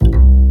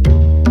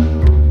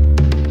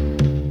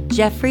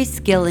Jeffrey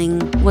Skilling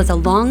was a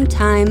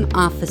longtime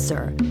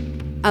officer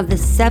of the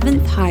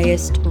seventh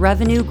highest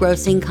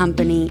revenue-grossing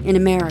company in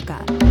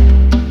America,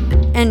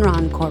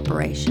 Enron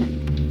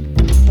Corporation.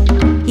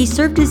 He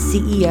served as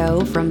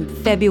CEO from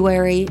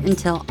February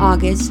until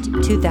August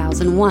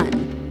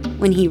 2001,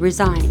 when he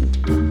resigned.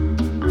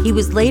 He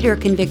was later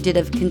convicted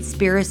of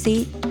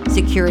conspiracy,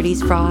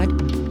 securities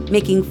fraud,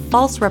 making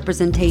false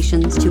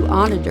representations to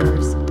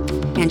auditors,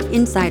 and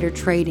insider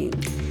trading.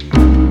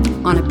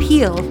 On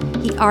appeal,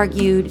 he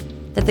argued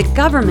that the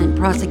government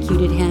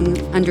prosecuted him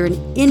under an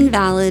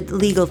invalid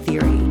legal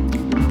theory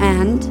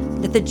and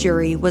that the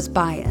jury was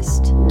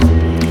biased.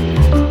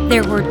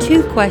 There were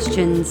two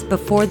questions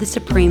before the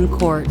Supreme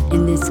Court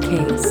in this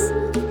case.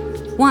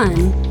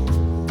 One,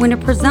 when a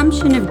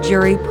presumption of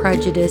jury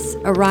prejudice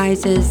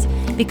arises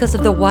because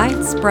of the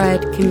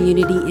widespread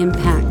community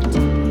impact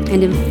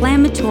and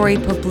inflammatory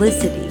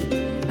publicity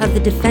of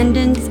the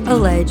defendant's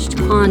alleged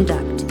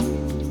conduct,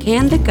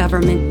 can the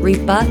government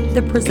rebut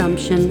the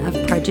presumption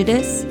of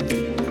prejudice?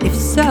 If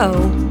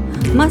so,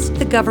 must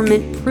the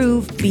government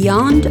prove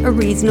beyond a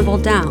reasonable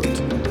doubt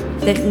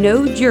that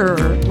no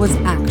juror was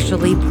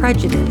actually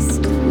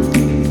prejudiced?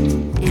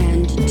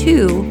 And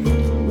two,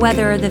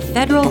 whether the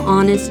Federal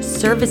Honest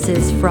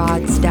Services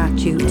Fraud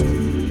Statute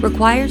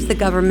requires the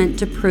government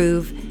to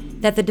prove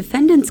that the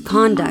defendant's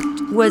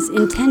conduct was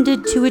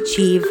intended to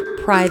achieve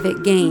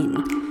private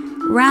gain,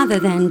 rather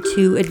than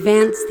to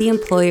advance the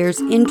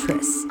employer's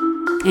interests,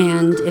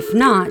 and if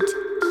not,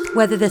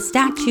 whether the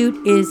statute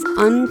is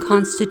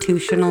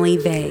unconstitutionally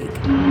vague.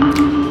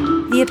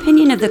 The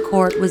opinion of the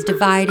court was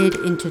divided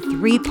into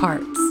three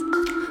parts.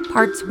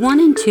 Parts 1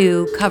 and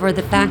 2 cover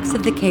the facts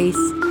of the case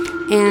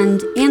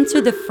and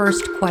answer the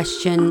first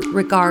question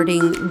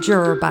regarding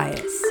juror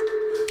bias.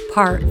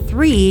 Part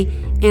 3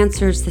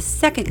 answers the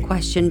second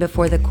question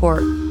before the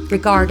court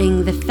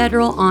regarding the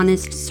Federal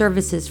Honest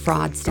Services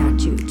Fraud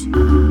Statute.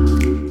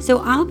 So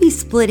I'll be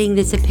splitting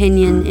this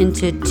opinion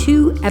into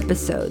two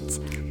episodes.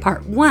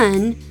 Part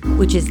 1,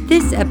 which is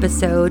this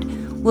episode,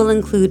 will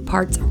include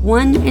parts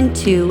 1 and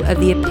 2 of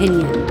the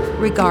opinion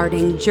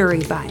regarding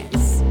jury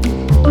bias.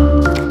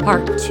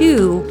 Part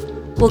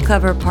 2 will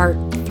cover part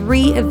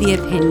 3 of the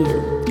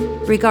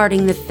opinion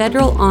regarding the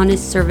Federal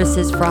Honest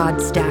Services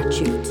Fraud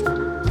Statute.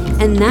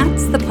 And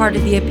that's the part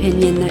of the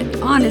opinion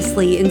that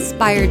honestly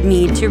inspired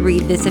me to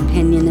read this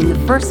opinion in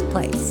the first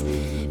place,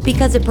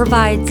 because it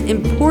provides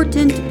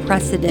important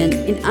precedent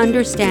in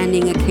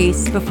understanding a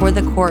case before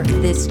the court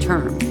this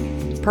term,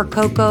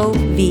 Percoco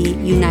v.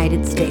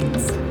 United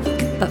States.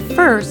 But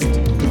first,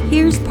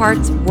 here's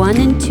parts 1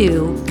 and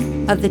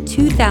 2 of the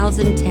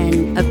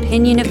 2010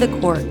 opinion of the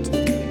court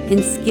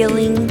in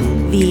Skilling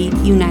v.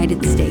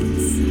 United States.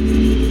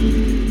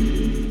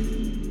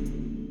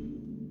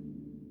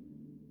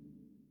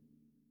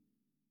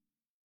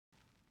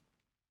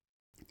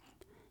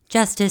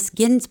 Justice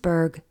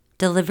Ginsburg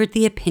delivered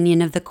the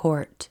opinion of the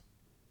court.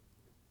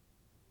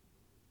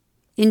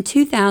 In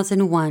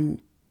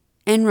 2001,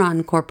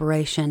 Enron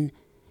Corporation,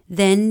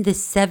 then the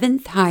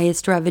seventh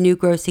highest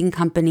revenue-grossing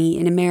company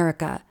in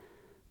America,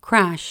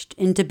 crashed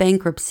into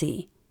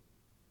bankruptcy.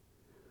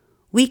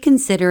 We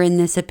consider in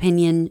this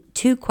opinion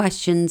two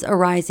questions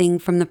arising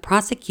from the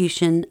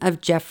prosecution of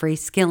Jeffrey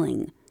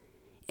Skilling,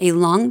 a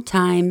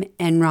longtime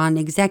Enron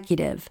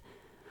executive,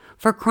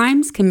 for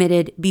crimes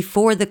committed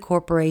before the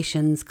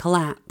corporation's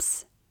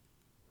collapse.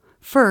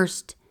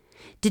 First,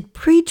 did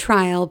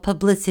pretrial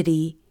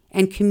publicity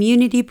and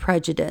community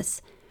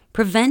prejudice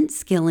prevent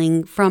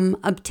Skilling from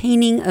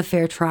obtaining a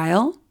fair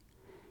trial?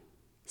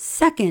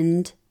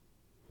 Second,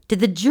 did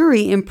the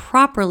jury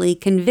improperly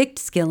convict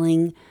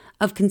Skilling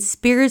of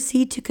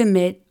conspiracy to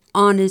commit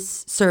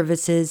honest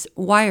services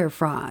wire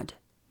fraud?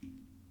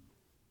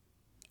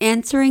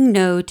 Answering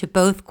no to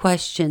both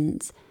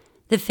questions,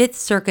 the Fifth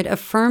Circuit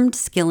affirmed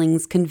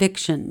Skilling's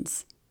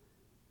convictions.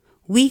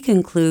 We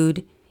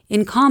conclude,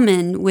 in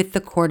common with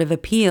the Court of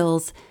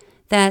Appeals,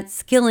 that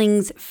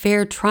Skilling's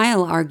fair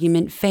trial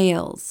argument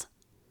fails.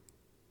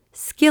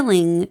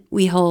 Skilling,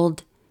 we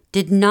hold,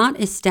 did not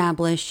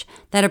establish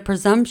that a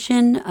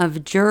presumption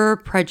of juror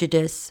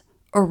prejudice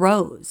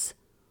arose,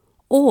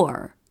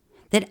 or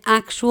that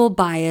actual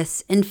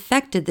bias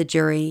infected the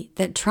jury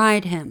that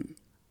tried him.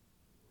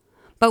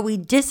 But we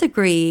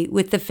disagree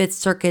with the Fifth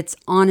Circuit's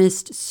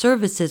honest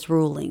services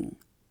ruling.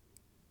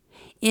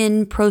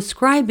 In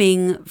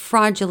proscribing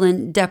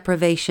fraudulent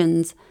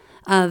deprivations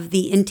of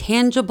the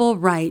intangible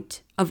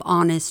right of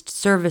honest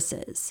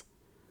services,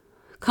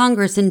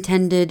 Congress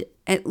intended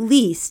at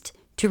least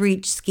to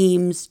reach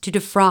schemes to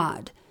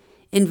defraud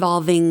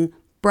involving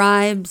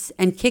bribes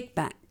and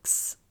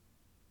kickbacks.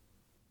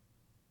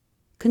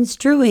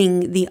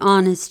 Construing the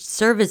Honest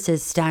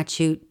Services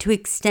Statute to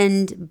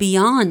extend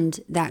beyond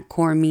that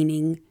core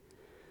meaning,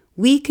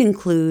 we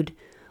conclude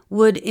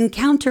would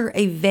encounter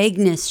a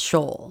vagueness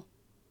shoal.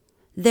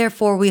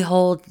 Therefore, we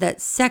hold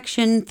that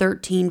Section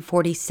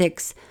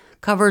 1346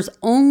 covers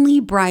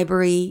only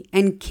bribery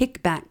and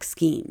kickback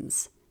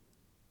schemes.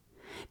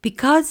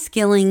 Because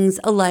Skilling's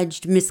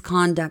alleged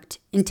misconduct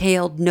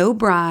entailed no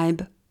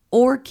bribe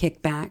or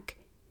kickback,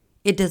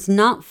 it does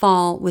not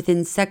fall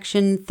within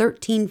Section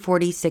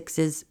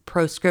 1346's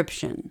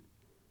proscription.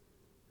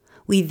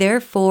 We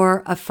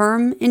therefore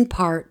affirm in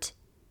part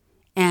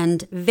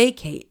and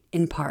vacate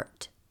in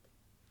part.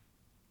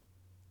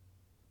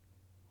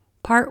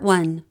 Part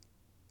 1.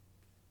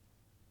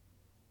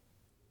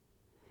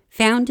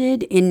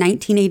 Founded in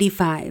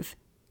 1985,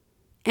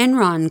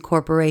 Enron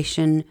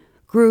Corporation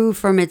grew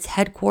from its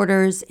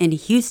headquarters in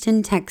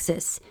Houston,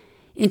 Texas,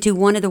 into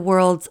one of the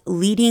world's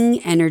leading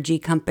energy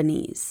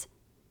companies.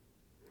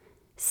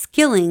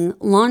 Skilling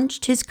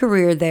launched his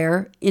career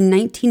there in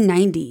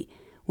 1990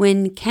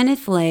 when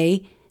Kenneth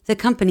Lay, the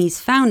company's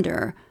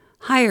founder,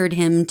 hired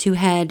him to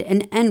head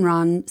an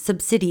Enron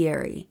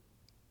subsidiary.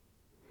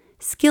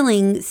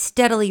 Skilling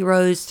steadily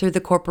rose through the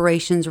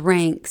corporation's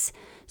ranks,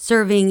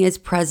 serving as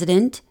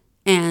president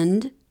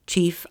and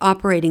chief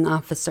operating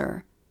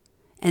officer,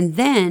 and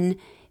then,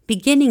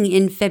 beginning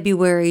in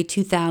February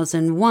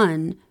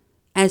 2001,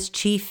 as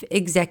chief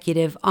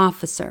executive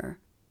officer.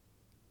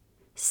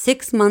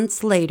 6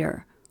 months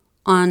later,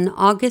 on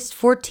August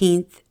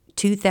 14,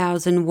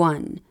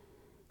 2001,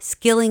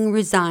 Skilling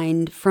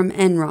resigned from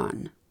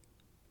Enron.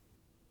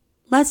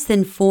 Less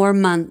than 4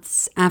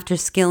 months after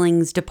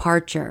Skilling's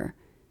departure,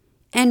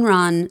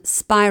 Enron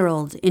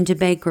spiraled into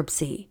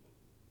bankruptcy.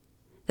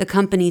 The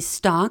company's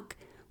stock,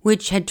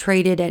 which had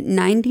traded at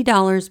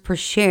 $90 per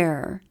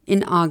share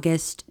in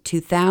August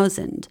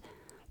 2000,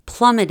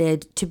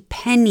 plummeted to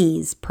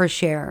pennies per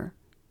share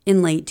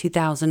in late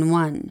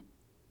 2001.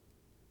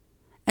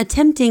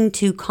 Attempting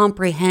to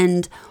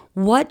comprehend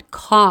what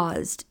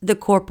caused the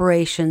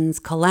corporation's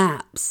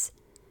collapse,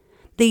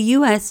 the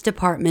U.S.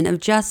 Department of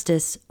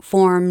Justice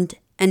formed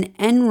an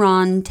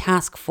Enron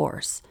task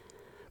force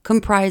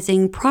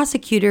comprising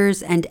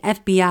prosecutors and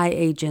FBI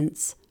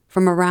agents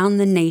from around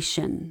the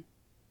nation.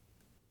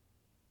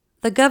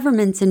 The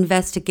government's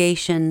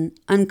investigation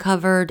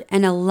uncovered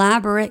an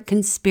elaborate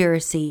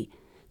conspiracy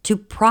to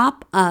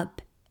prop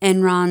up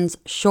Enron's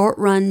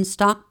short-run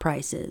stock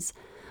prices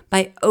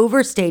by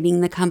overstating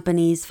the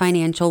company's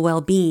financial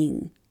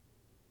well-being.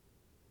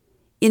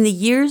 In the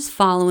years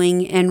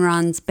following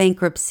Enron's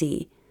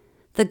bankruptcy,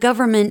 the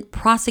government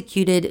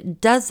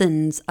prosecuted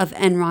dozens of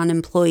Enron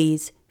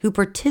employees who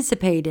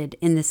participated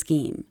in the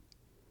scheme.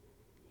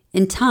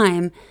 In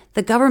time,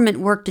 the government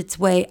worked its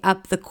way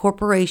up the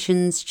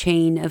corporation's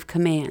chain of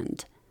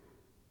command.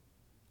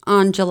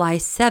 On July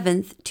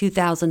 7,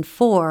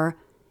 2004,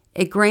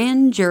 a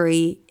grand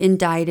jury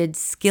indicted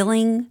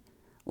Skilling,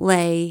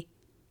 Lay,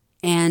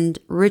 and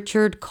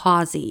Richard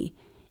Causey,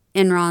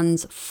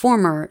 Enron's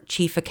former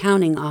chief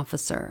accounting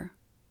officer.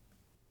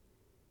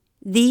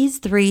 These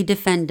 3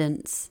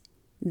 defendants,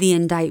 the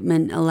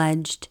indictment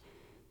alleged,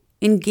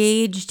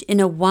 engaged in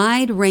a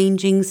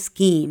wide-ranging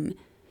scheme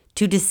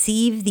to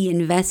deceive the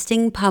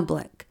investing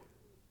public,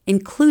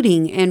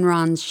 including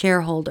Enron's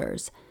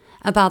shareholders,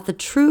 about the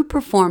true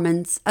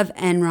performance of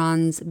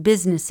Enron's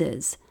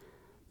businesses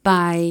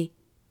by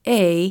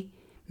A.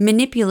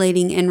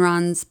 manipulating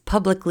Enron's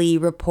publicly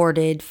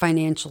reported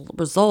financial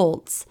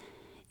results,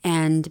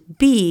 and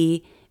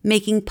B.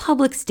 making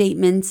public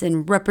statements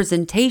and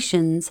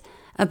representations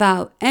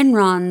about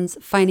Enron's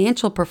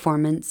financial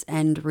performance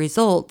and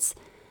results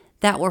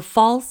that were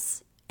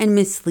false and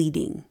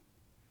misleading.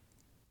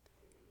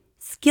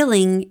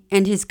 Skilling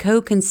and his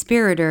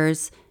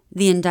co-conspirators,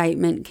 the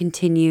indictment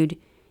continued,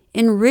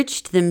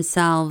 enriched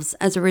themselves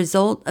as a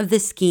result of the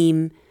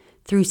scheme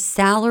through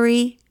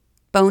salary,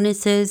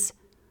 bonuses,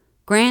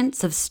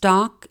 grants of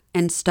stock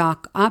and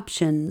stock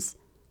options,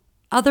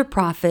 other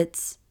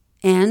profits,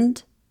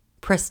 and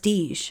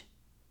prestige.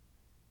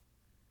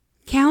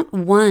 Count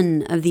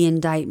 1 of the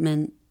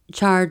indictment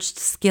charged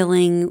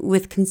Skilling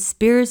with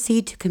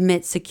conspiracy to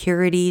commit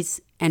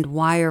securities and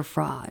wire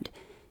fraud.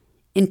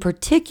 In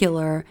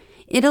particular,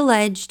 it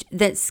alleged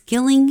that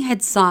Skilling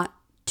had sought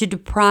to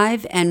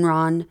deprive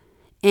Enron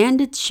and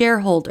its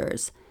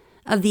shareholders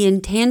of the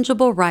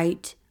intangible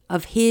right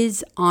of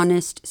his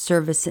honest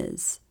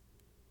services.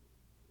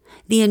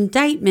 The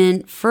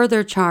indictment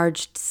further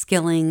charged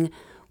Skilling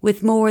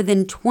with more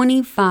than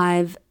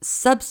 25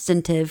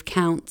 substantive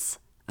counts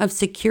of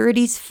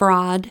securities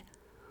fraud,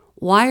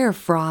 wire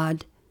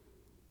fraud,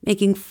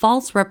 making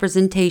false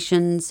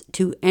representations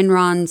to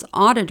Enron's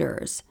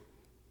auditors,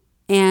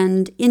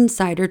 and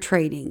insider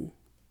trading.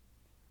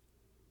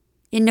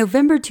 In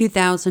November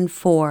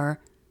 2004,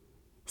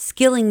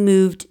 Skilling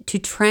moved to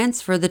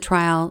transfer the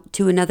trial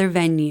to another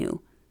venue.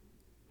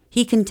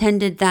 He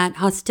contended that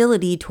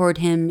hostility toward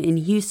him in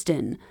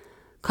Houston,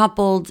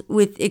 coupled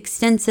with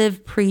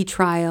extensive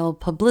pretrial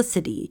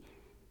publicity,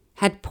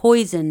 had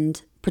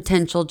poisoned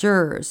potential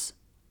jurors.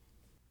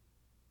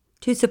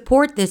 To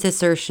support this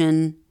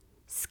assertion,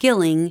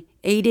 Skilling,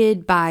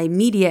 aided by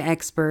media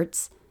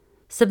experts,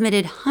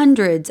 submitted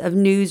hundreds of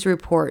news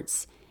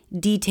reports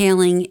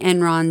detailing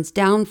Enron's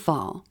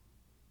downfall.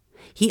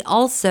 He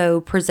also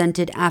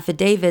presented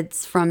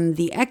affidavits from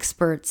the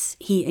experts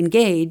he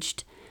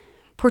engaged,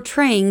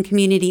 portraying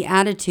community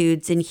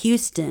attitudes in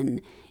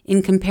Houston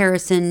in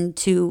comparison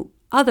to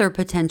other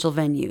potential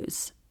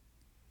venues.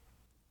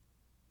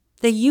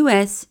 The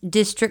U.S.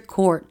 District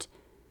Court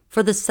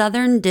for the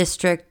Southern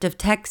District of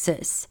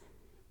Texas,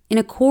 in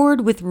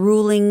accord with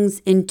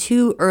rulings in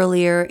 2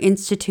 earlier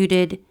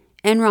instituted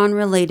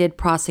Enron-related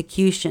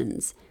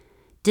prosecutions,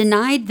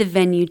 denied the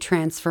venue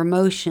transfer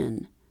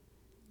motion.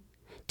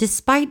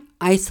 Despite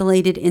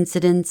isolated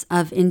incidents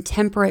of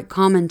intemperate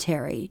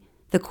commentary,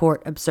 the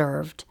court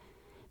observed,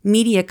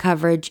 media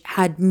coverage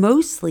had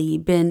mostly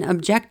been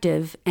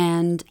objective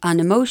and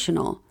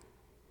unemotional,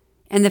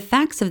 and the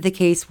facts of the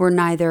case were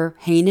neither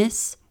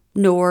heinous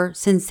nor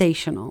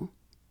sensational.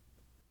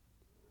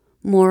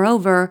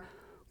 Moreover,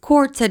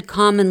 courts had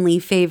commonly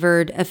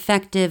favored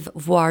effective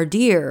voir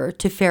dire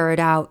to ferret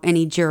out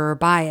any juror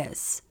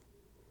bias.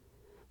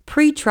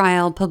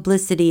 Pretrial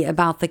publicity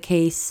about the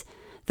case,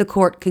 the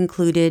court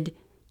concluded,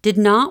 did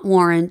not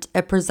warrant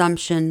a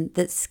presumption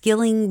that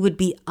Skilling would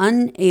be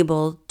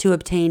unable to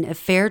obtain a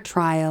fair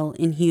trial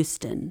in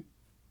Houston.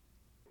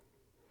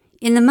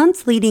 In the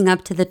months leading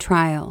up to the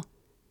trial,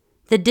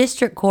 the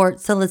district court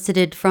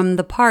solicited from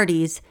the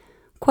parties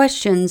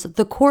questions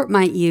the court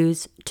might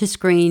use to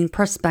screen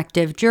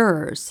prospective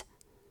jurors.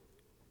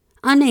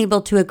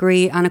 Unable to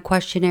agree on a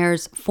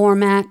questionnaires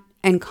format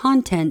and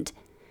content,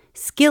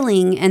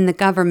 Skilling and the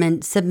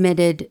government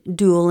submitted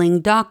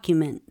dueling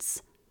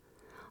documents.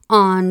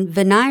 On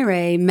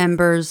Venire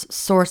members'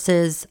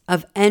 sources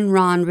of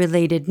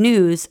Enron-related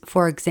news,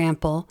 for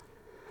example,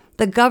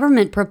 the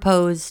government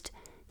proposed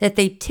that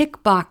they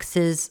tick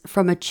boxes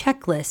from a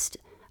checklist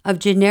of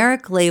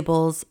generic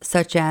labels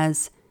such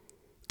as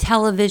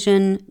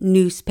television,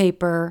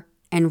 newspaper,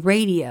 and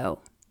radio.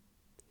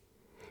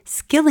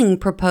 Skilling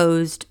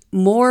proposed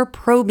more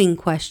probing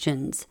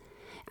questions,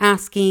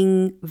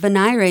 asking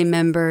Venire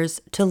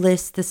members to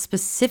list the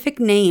specific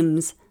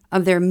names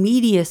of their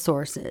media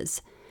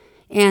sources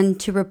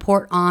and to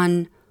report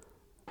on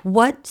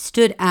what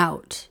stood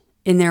out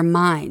in their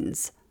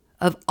minds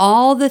of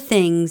all the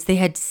things they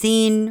had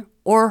seen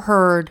or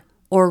heard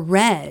or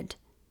read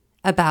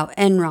about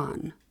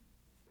Enron.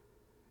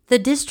 The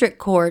district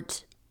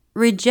court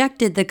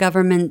rejected the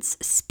government's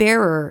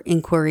sparer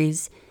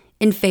inquiries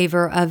in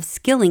favor of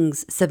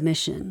Skilling's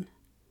submission.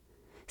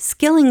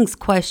 Skilling's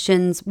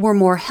questions were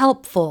more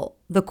helpful,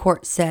 the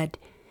court said,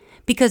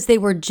 because they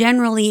were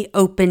generally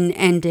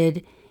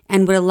open-ended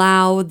and would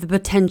allow the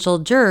potential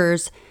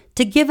jurors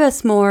to give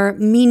us more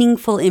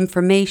meaningful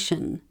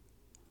information.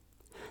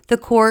 The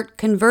court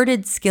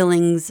converted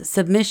Skilling's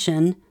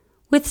submission,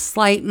 with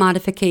slight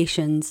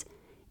modifications,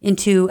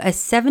 into a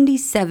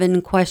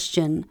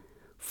 77-question,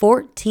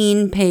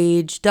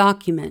 14-page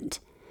document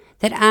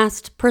that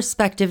asked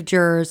prospective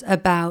jurors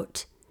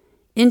about,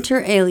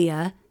 inter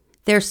alia,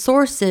 their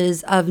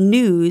sources of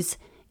news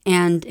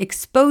and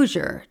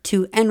exposure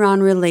to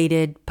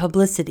Enron-related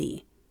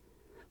publicity,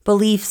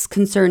 beliefs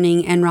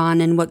concerning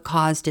Enron and what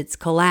caused its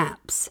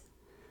collapse,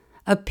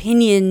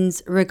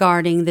 opinions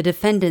regarding the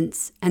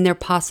defendants and their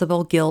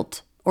possible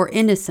guilt or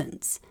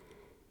innocence,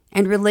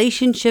 and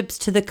relationships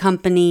to the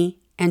company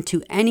and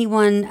to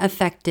anyone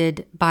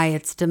affected by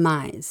its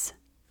demise.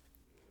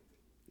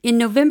 In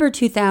November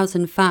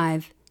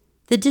 2005,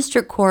 the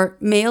district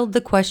court mailed the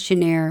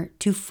questionnaire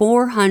to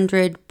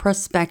 400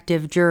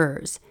 prospective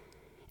jurors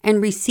and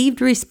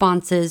received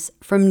responses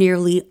from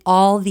nearly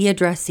all the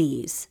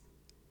addressees.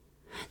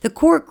 The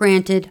court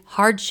granted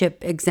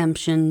hardship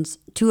exemptions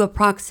to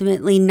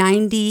approximately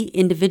 90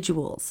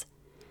 individuals,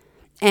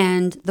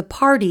 and the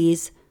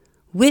parties,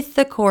 with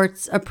the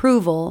court's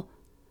approval,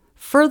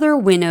 further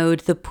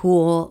winnowed the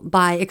pool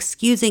by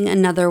excusing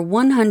another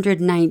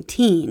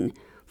 119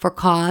 for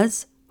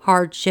cause,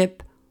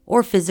 hardship,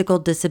 or physical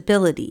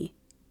disability.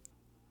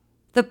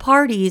 The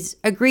parties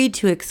agreed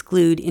to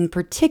exclude, in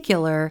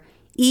particular,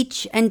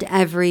 each and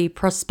every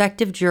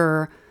prospective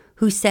juror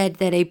who said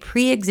that a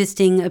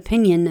pre-existing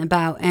opinion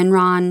about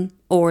Enron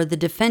or the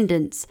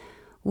defendants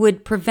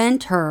would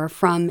prevent her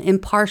from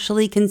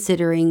impartially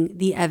considering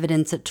the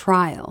evidence at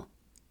trial.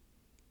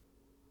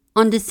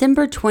 On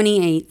December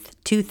 28,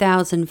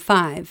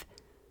 2005,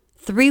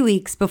 3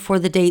 weeks before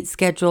the date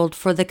scheduled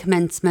for the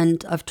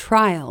commencement of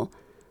trial,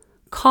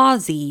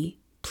 Causey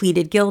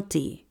pleaded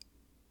guilty.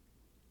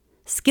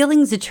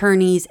 Skilling's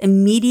attorneys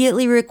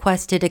immediately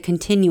requested a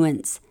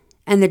continuance,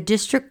 and the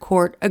district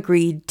court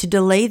agreed to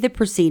delay the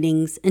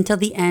proceedings until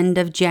the end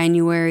of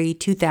January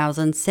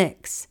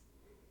 2006.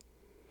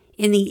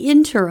 In the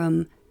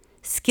interim,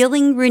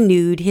 Skilling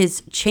renewed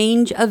his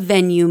change of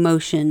venue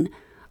motion,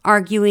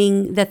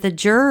 arguing that the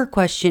juror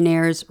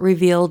questionnaires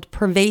revealed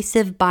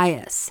pervasive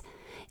bias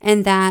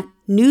and that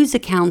news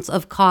accounts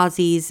of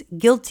Causey's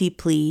guilty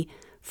plea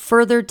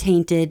further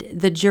tainted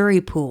the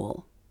jury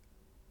pool.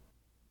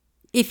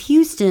 If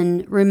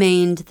Houston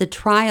remained the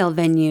trial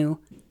venue,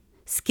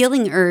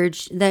 Skilling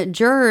urged that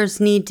jurors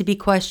need to be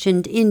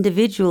questioned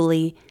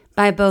individually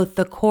by both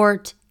the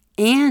court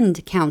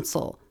and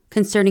counsel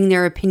concerning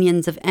their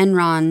opinions of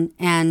Enron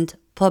and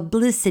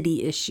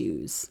publicity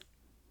issues.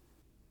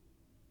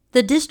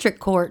 The district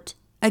court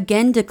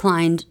again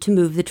declined to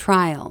move the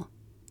trial.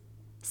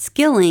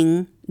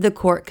 Skilling, the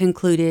court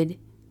concluded,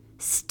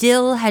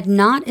 still had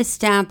not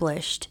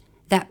established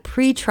that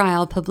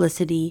pretrial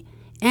publicity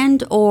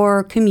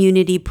and/or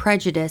community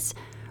prejudice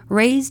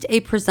raised a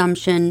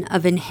presumption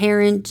of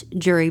inherent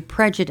jury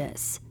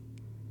prejudice.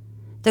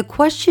 The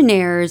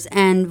questionnaires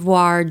and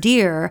voir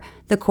dire,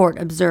 the court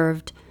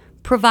observed,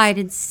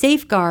 provided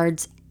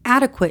safeguards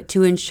adequate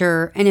to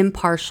ensure an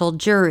impartial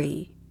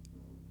jury.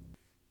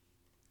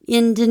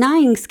 In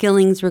denying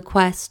Skilling's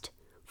request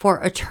for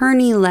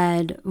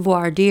attorney-led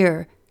voir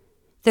dire,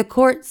 the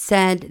court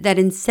said that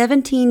in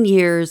 17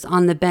 years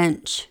on the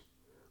bench,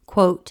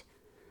 quote,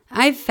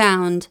 "I've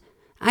found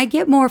I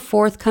get more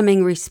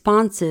forthcoming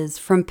responses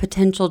from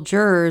potential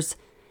jurors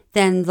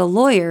than the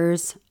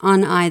lawyers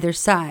on either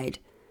side.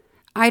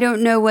 I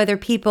don't know whether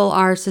people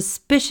are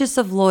suspicious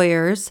of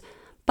lawyers,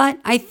 but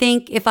I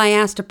think if I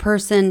asked a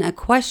person a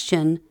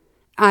question,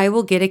 I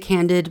will get a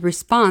candid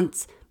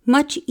response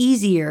much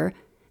easier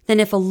than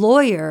if a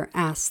lawyer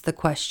asks the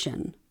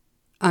question,"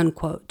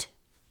 unquote.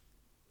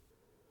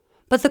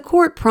 But the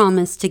court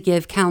promised to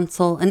give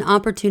counsel an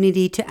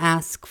opportunity to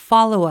ask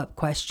follow-up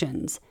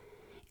questions,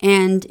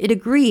 and it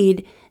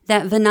agreed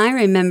that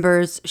venire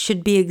members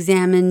should be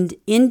examined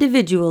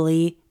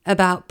individually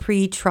about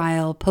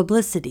pretrial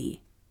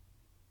publicity.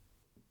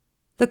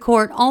 The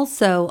court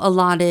also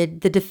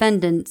allotted the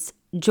defendants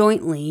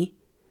jointly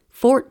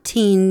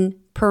 14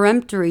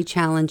 peremptory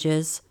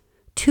challenges,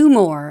 2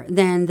 more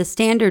than the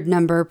standard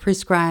number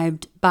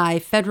prescribed by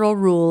Federal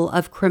Rule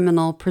of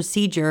Criminal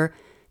Procedure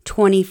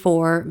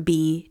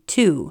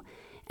 24B2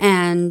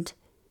 and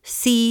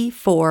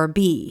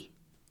C4B.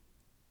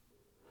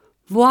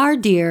 Voir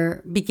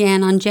dire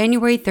began on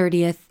January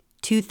 30th,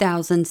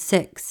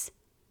 2006.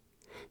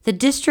 The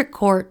district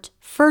court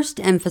first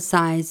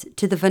emphasized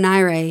to the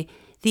venire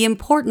the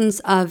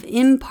importance of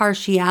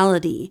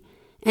impartiality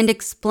and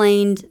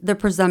explained the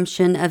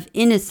presumption of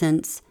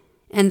innocence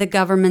and the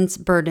government's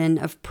burden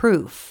of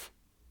proof.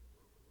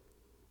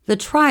 The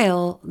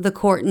trial, the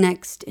court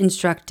next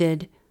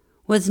instructed,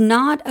 was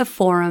not a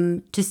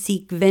forum to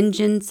seek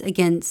vengeance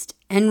against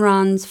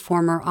Enron's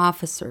former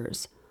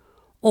officers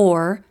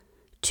or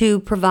to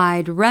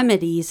provide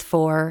remedies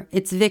for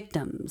its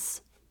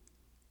victims.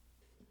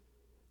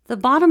 The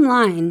bottom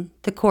line,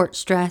 the court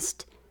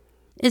stressed,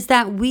 is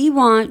that we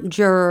want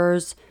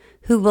jurors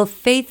who will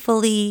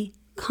faithfully,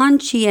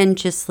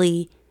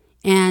 conscientiously,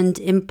 and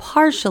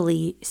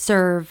impartially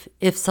serve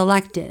if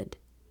selected.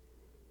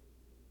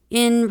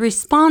 In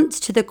response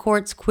to the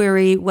court's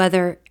query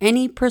whether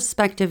any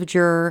prospective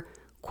juror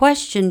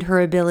questioned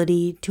her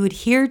ability to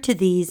adhere to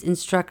these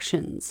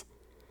instructions,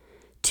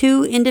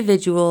 2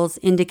 individuals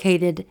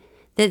indicated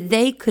that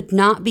they could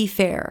not be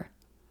fair.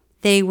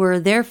 They were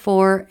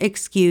therefore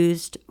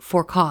excused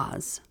for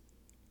cause.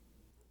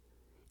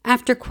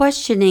 After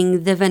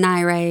questioning the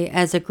venire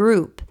as a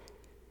group,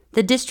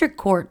 the district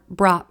court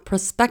brought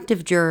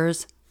prospective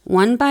jurors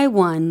one by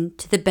one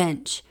to the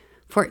bench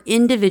for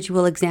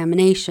individual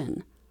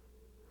examination.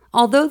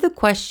 Although the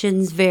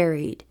questions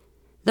varied,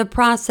 the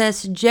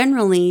process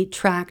generally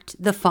tracked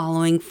the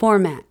following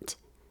format.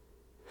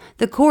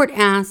 The court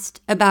asked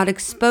about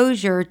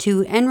exposure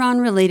to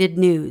Enron-related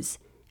news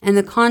and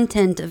the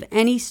content of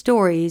any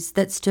stories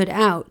that stood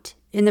out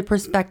in the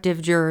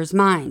prospective juror's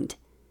mind.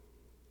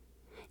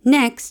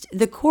 Next,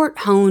 the court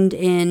honed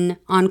in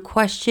on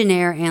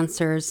questionnaire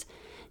answers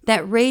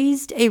that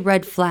raised a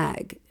red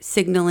flag,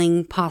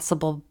 signaling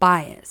possible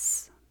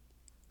bias.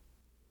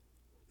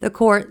 The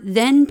court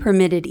then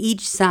permitted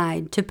each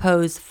side to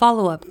pose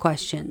follow-up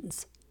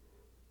questions.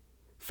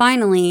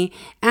 Finally,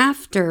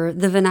 after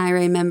the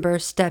venire member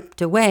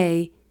stepped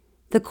away,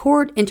 the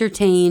court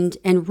entertained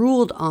and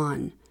ruled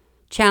on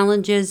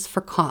challenges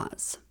for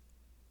cause.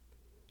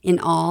 In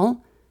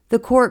all, the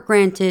court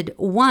granted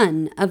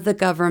 1 of the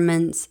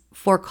government's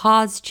for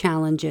cause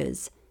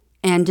challenges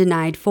and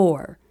denied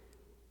 4.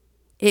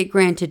 It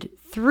granted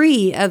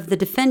 3 of the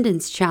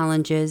defendant's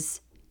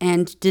challenges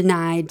and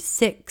denied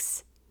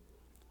 6.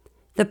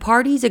 The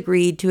parties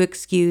agreed to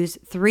excuse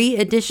 3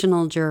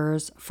 additional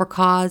jurors for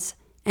cause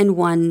and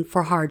 1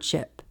 for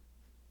hardship.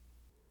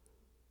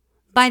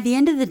 By the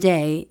end of the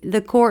day,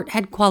 the court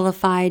had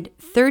qualified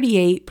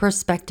 38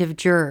 prospective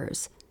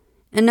jurors,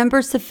 a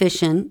number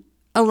sufficient,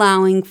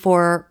 allowing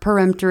for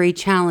peremptory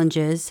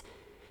challenges,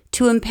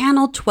 to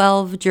impanel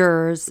 12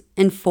 jurors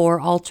and 4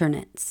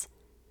 alternates.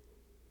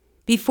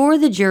 Before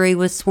the jury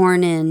was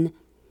sworn in,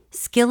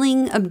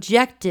 Skilling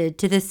objected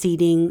to the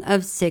seating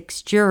of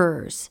 6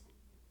 jurors.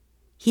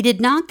 He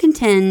did not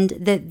contend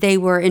that they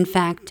were in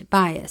fact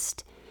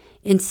biased.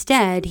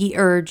 Instead, he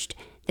urged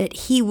that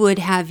he would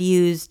have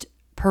used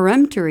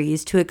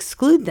peremptories to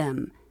exclude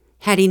them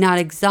had he not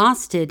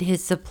exhausted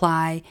his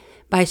supply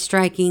by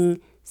striking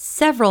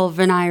several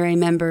venire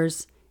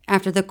members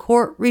after the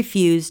court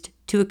refused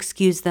to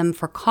excuse them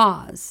for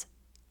cause.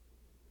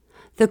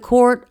 The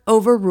court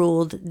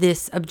overruled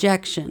this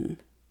objection.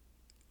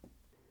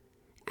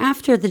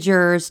 After the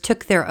jurors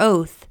took their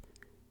oath,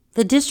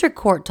 the district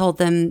court told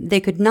them they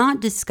could not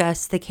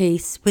discuss the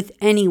case with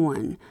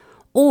anyone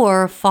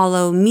or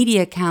follow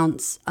media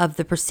accounts of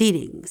the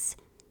proceedings.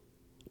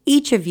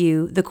 Each of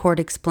you, the court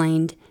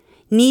explained,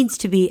 needs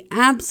to be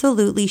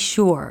absolutely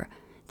sure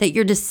that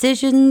your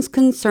decisions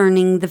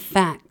concerning the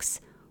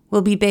facts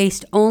will be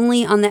based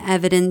only on the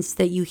evidence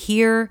that you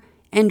hear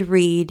and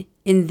read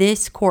in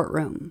this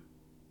courtroom.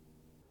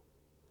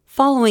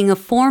 Following a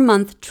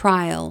 4-month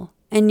trial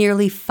and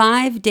nearly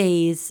 5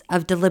 days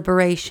of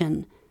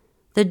deliberation,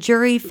 the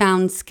jury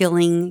found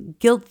Skilling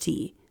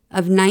guilty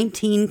of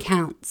 19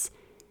 counts,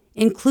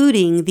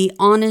 including the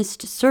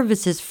honest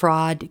services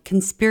fraud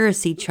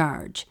conspiracy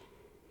charge,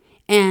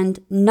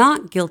 and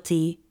not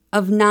guilty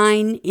of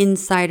 9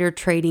 insider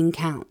trading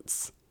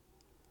counts.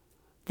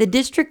 The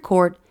district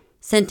court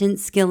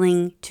sentenced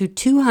Skilling to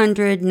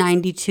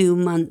 292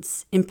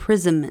 months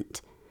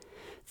imprisonment,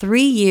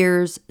 3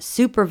 years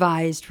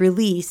supervised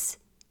release,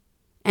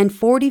 and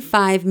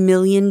 $45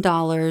 million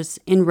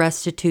in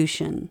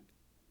restitution.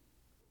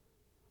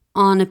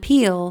 On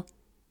appeal,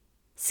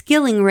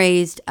 Skilling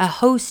raised a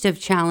host of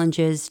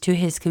challenges to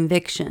his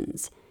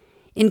convictions,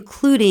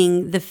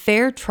 including the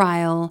fair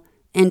trial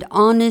and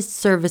honest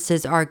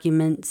services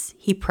arguments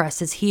he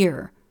presses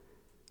here.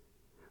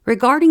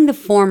 Regarding the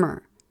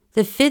former,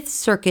 the Fifth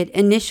Circuit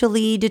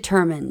initially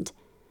determined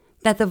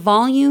that the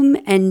volume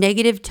and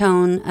negative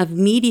tone of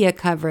media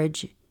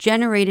coverage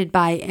generated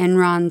by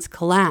Enron's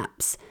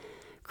collapse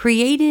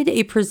created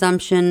a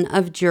presumption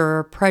of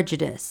juror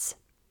prejudice.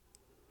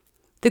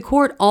 The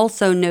court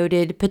also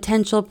noted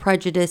potential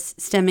prejudice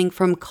stemming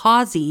from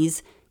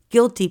Causey's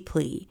guilty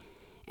plea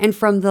and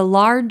from the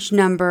large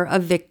number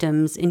of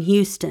victims in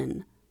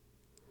Houston,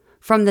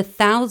 from the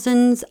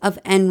thousands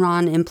of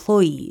Enron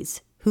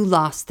employees who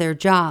lost their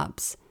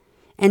jobs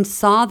and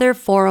saw their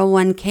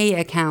 401k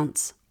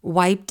accounts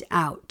wiped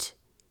out,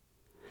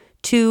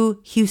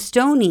 to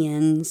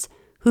Houstonians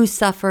who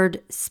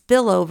suffered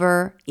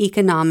spillover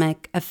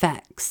economic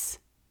effects.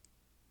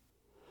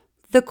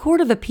 The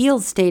Court of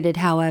Appeals stated,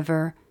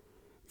 however,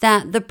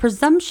 that the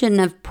presumption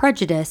of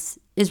prejudice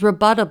is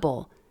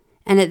rebuttable,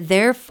 and it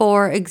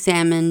therefore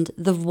examined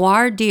the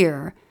voir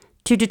dire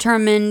to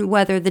determine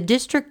whether the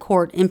district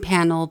court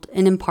impaneled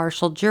an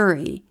impartial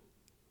jury.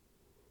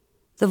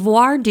 The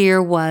voir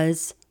dire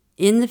was,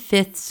 in the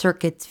Fifth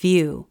Circuit's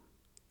view,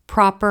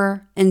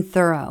 proper and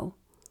thorough.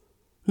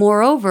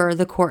 Moreover,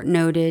 the court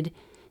noted,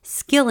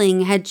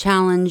 Skilling had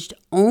challenged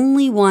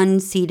only one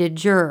seated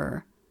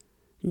juror,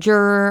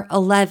 Juror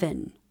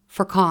 11,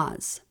 for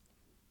cause.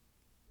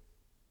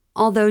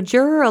 Although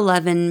Juror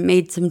 11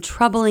 made some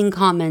troubling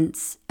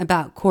comments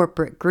about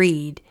corporate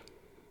greed,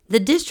 the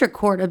district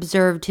court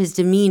observed his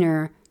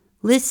demeanor,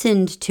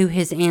 listened to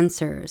his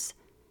answers,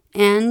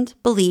 and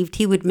believed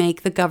he would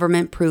make the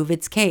government prove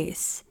its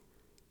case.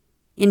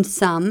 In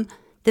sum,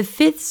 the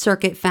Fifth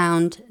Circuit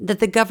found that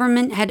the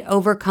government had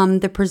overcome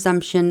the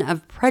presumption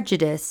of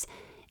prejudice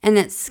and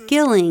that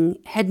Skilling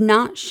had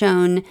not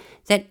shown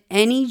that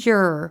any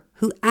juror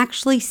who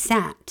actually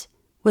sat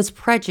was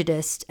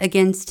prejudiced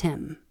against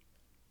him.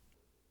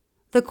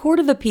 The Court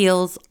of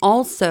Appeals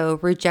also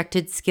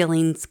rejected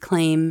Skilling's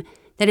claim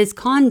that his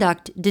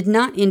conduct did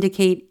not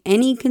indicate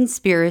any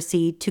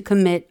conspiracy to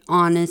commit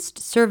honest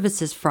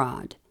services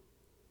fraud.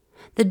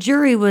 The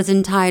jury was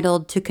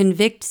entitled to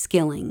convict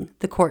Skilling,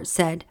 the court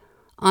said,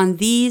 on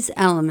these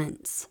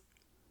elements.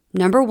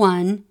 Number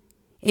 1,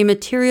 a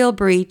material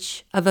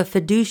breach of a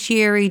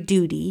fiduciary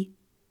duty.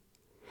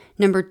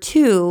 Number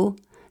 2,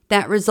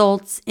 that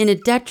results in a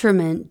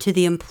detriment to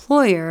the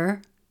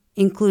employer,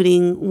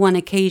 including one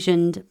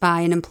occasioned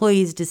by an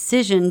employee's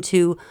decision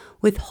to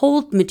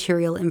withhold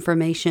material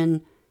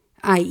information,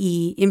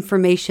 i.e.,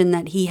 information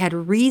that he had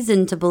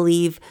reason to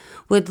believe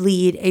would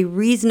lead a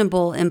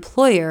reasonable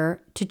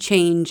employer to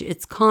change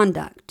its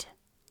conduct.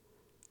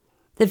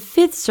 The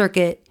Fifth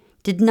Circuit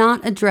did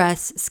not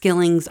address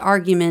Skilling's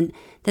argument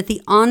that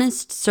the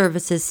Honest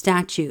Services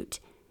Statute,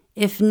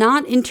 if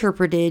not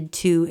interpreted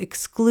to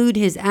exclude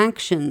his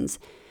actions,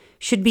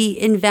 should be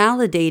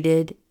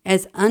invalidated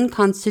as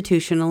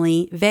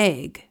unconstitutionally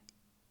vague.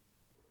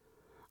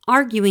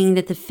 Arguing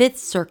that the Fifth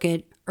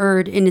Circuit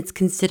erred in its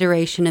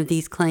consideration of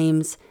these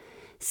claims,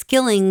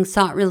 Skilling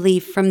sought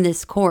relief from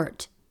this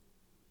court.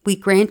 We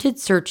granted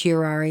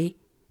certiorari,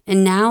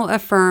 and now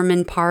affirm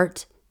in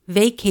part,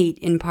 vacate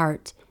in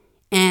part,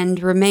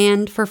 and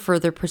remand for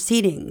further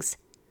proceedings.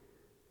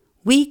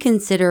 We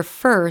consider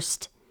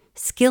first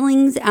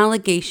Skilling's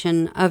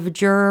allegation of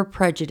juror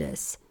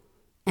prejudice,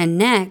 and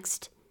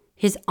next,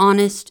 his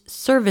honest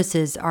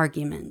services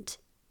argument.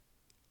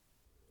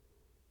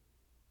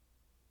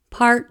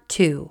 Part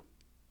 2.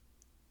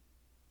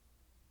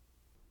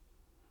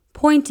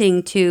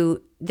 Pointing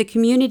to the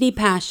community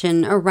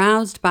passion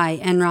aroused by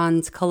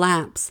Enron's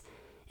collapse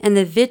and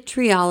the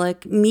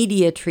vitriolic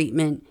media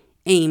treatment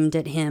aimed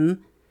at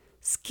him,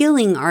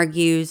 Skilling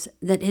argues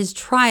that his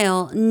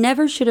trial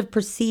never should have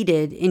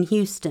proceeded in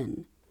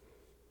Houston.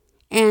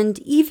 And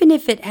even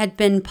if it had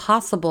been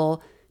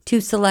possible to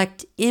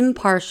select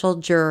impartial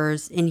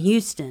jurors in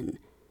Houston,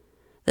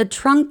 the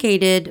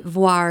truncated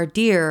voir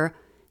dire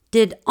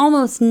did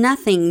almost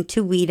nothing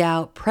to weed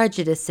out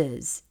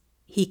prejudices,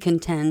 he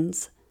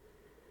contends.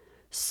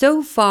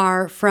 So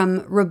far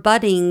from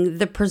rebutting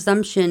the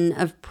presumption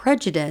of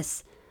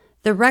prejudice,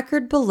 The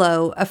record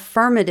below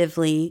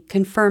affirmatively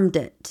confirmed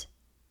it.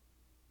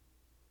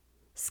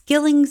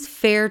 Skilling's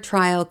fair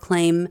trial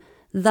claim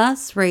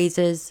thus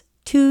raises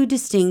two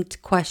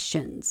distinct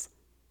questions.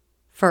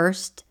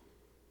 First,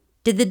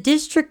 did the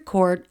district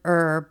court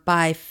err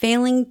by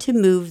failing to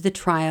move the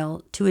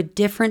trial to a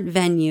different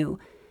venue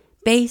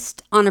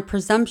based on a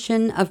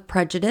presumption of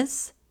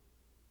prejudice?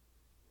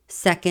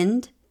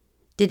 Second,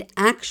 did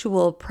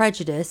actual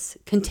prejudice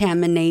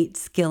contaminate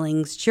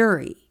Skilling's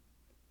jury?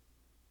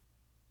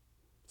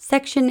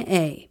 Section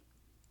A.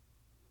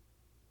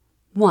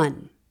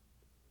 1.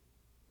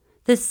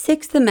 The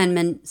Sixth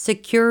Amendment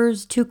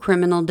secures to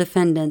criminal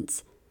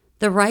defendants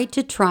the right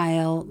to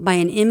trial by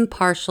an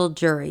impartial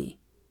jury.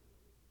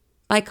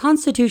 By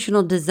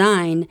constitutional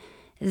design,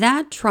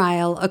 that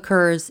trial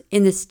occurs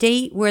in the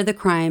state where the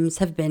crimes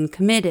have been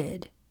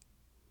committed.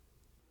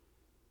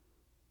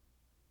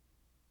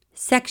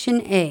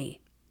 Section A.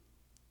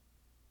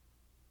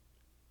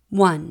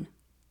 1.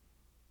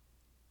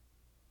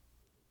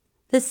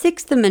 The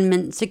Sixth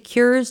Amendment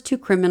secures to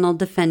criminal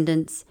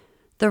defendants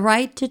the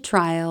right to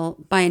trial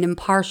by an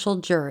impartial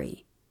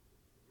jury.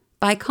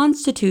 By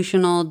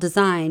constitutional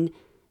design,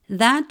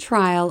 that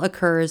trial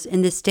occurs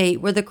in the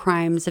state where the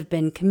crimes have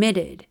been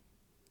committed.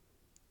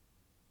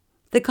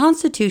 The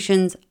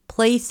Constitution's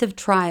place of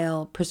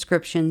trial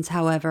prescriptions,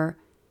 however,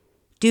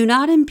 do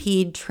not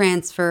impede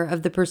transfer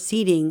of the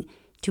proceeding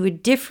to a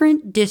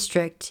different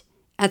district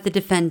at the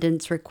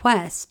defendant's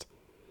request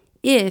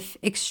if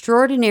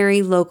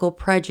extraordinary local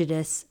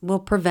prejudice will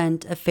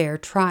prevent a fair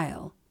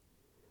trial,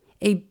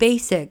 a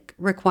basic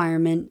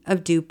requirement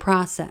of due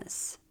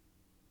process.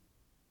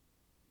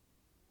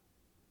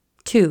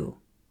 2.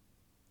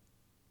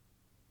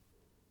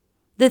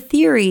 The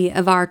theory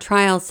of our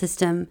trial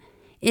system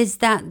is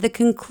that the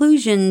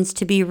conclusions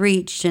to be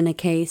reached in a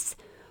case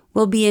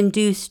will be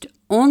induced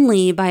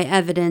only by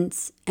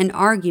evidence and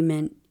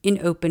argument in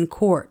open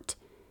court,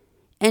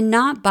 and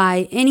not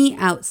by any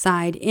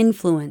outside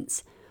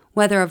influence,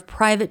 whether of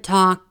private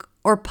talk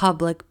or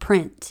public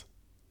print.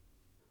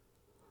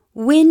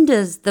 When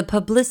does the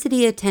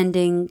publicity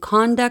attending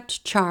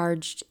conduct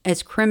charged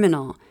as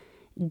criminal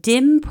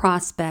dim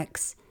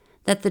prospects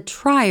that the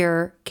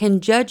trier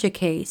can judge a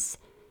case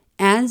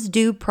as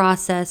due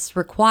process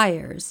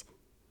requires,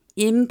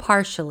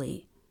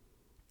 impartially,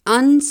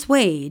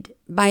 unswayed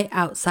by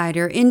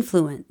outsider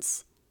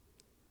influence?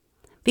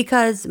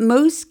 Because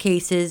most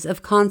cases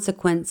of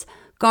consequence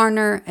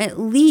garner at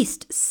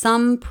least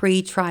some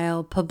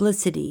pretrial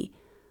publicity,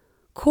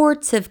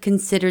 courts have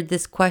considered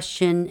this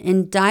question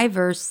in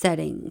diverse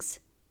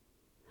settings.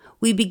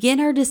 We begin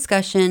our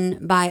discussion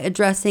by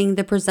addressing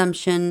the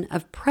presumption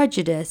of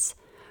prejudice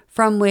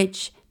from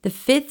which the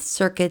Fifth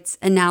Circuit's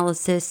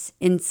analysis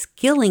in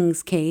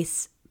Skilling's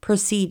case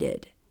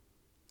proceeded.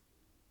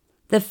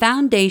 The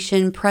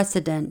foundation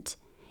precedent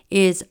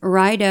is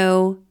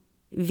Rideau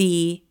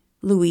v.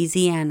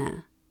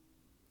 Louisiana,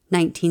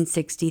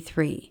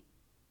 1963.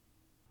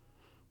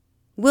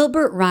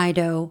 Wilbert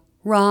Rideau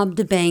robbed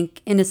a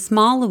bank in a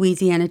small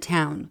Louisiana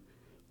town,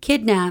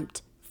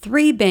 kidnapped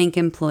 3 bank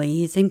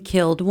employees, and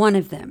killed one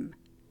of them.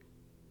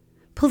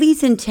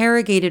 Police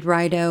interrogated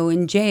Rideau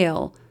in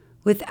jail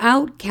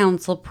without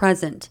counsel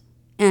present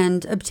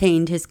and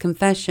obtained his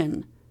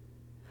confession.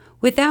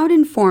 Without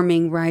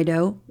informing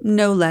Rideau,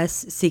 no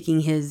less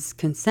seeking his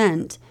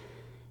consent,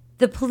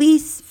 the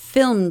police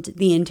filmed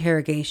the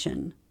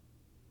interrogation.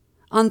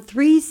 On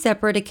 3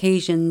 separate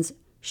occasions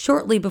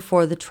shortly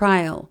before the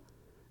trial,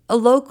 a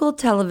local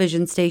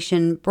television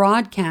station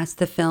broadcast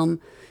the film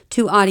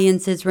to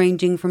audiences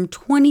ranging from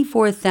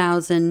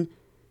 24,000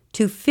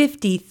 to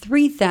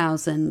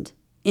 53,000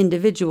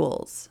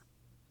 individuals.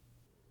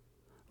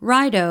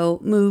 Rideau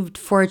moved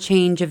for a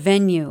change of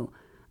venue,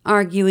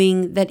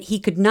 arguing that he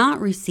could not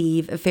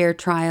receive a fair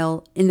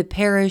trial in the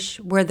parish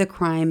where the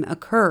crime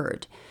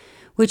occurred,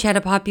 which had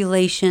a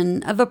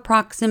population of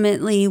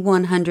approximately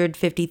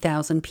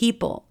 150,000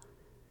 people.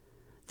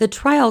 The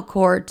trial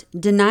court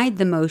denied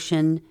the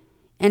motion,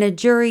 and a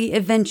jury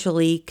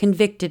eventually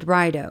convicted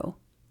Rideau.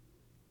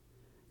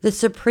 The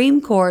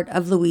Supreme Court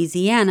of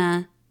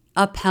Louisiana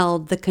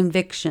upheld the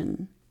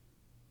conviction.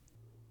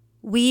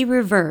 We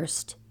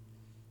reversed.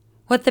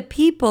 What the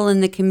people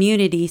in the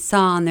community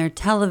saw on their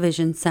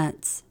television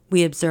sets,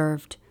 we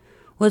observed,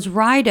 was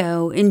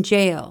Rideau in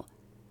jail,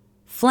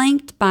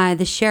 flanked by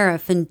the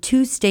sheriff and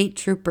 2 state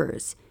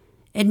troopers,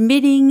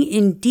 admitting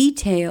in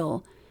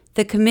detail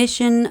the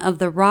commission of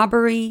the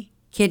robbery,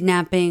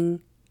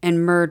 kidnapping,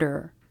 and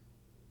murder.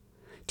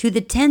 To the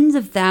tens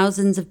of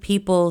thousands of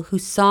people who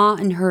saw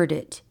and heard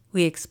it,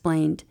 we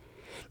explained,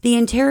 the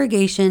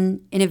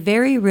interrogation, in a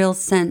very real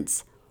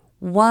sense,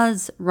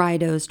 was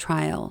Rideau's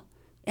trial,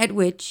 at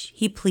which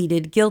he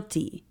pleaded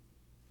guilty.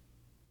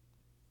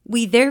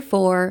 We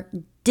therefore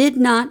did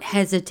not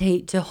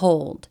hesitate to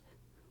hold,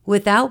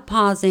 without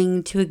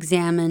pausing to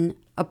examine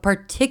a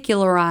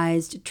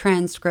particularized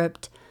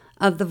transcript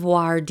of the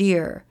voir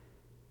dire,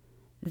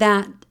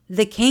 that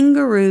the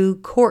kangaroo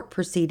court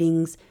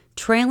proceedings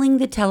trailing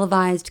the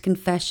televised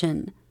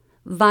confession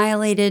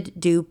violated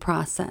due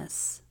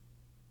process.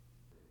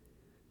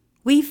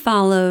 We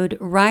followed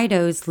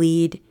Rido's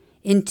lead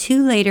in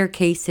 2 later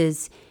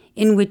cases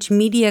in which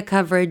media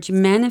coverage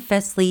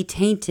manifestly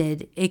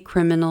tainted a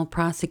criminal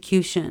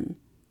prosecution.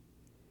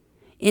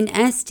 In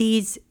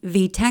Estes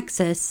v.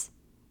 Texas,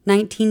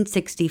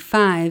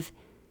 1965,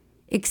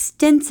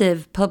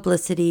 extensive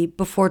publicity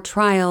before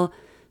trial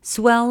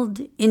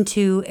swelled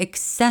into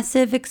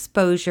excessive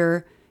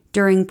exposure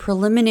during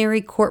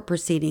preliminary court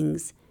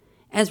proceedings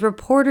as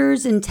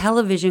reporters and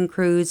television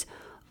crews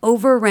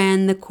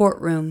overran the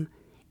courtroom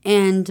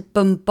and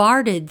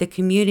bombarded the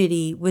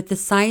community with the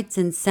sights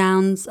and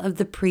sounds of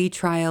the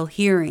pretrial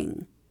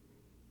hearing.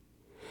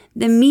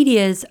 The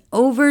media's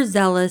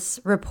overzealous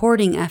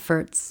reporting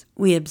efforts,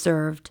 we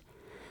observed,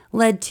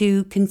 led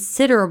to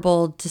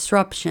considerable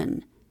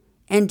disruption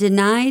and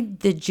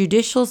denied the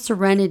judicial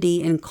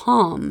serenity and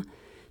calm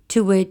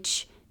to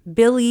which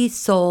Billy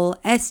Sol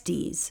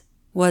Estes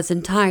was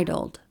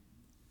entitled.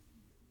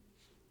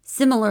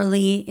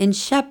 Similarly, in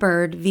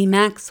Shepard v.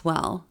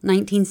 Maxwell,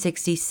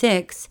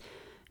 1966,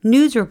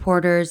 news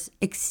reporters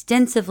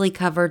extensively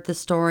covered the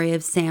story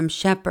of Sam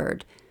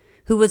Shepard,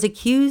 who was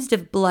accused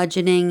of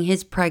bludgeoning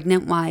his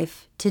pregnant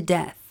wife to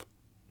death.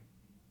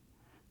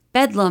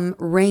 Bedlam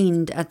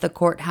reigned at the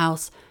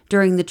courthouse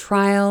during the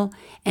trial,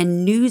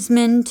 and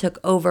newsmen took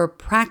over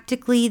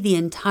practically the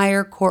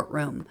entire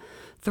courtroom,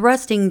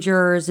 thrusting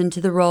jurors into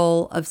the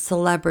role of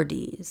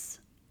celebrities.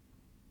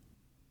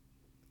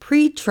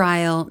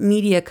 Pre-trial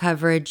media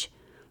coverage,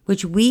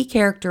 which we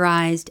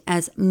characterized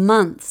as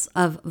months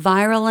of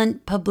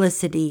virulent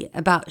publicity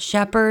about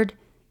Shepard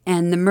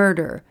and the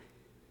murder,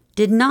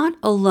 did not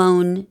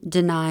alone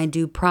deny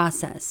due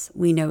process,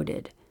 we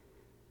noted.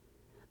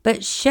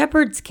 But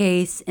Shepard's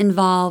case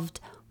involved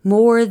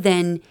more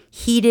than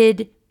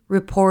heated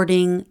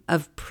reporting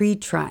of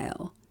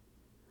pretrial.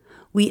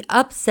 We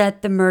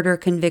upset the murder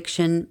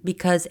conviction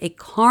because a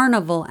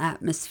carnival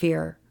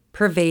atmosphere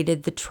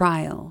pervaded the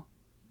trial.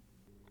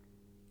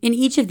 In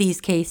each of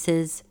these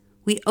cases,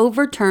 we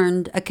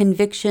overturned a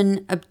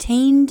conviction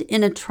obtained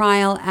in a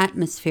trial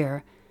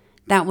atmosphere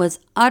that was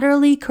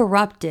utterly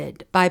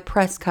corrupted by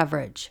press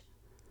coverage.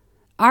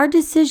 Our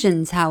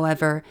decisions,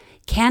 however,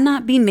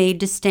 cannot be made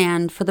to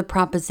stand for the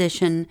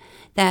proposition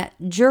that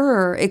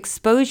juror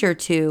exposure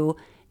to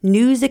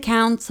news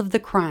accounts of the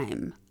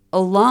crime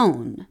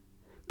alone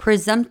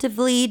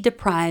presumptively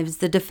deprives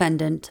the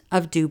defendant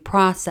of due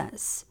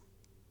process.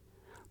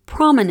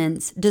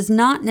 Prominence does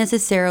not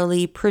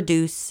necessarily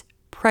produce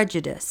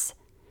prejudice,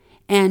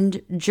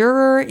 and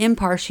juror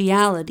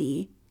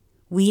impartiality,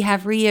 we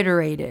have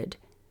reiterated,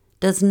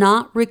 does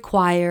not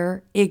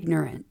require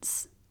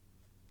ignorance.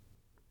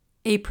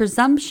 A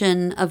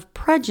presumption of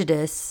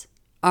prejudice,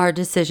 our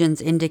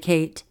decisions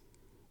indicate,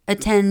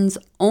 attends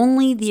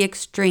only the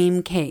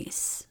extreme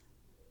case.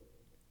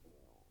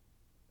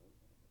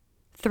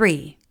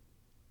 3.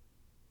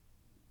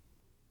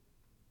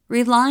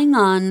 Relying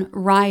on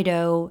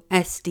Rido,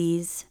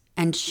 Estes,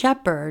 and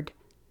Shepard,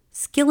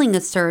 Skilling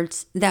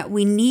asserts that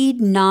we need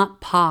not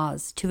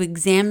pause to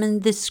examine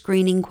the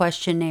screening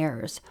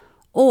questionnaires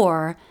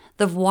or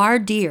the voir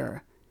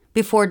dire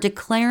before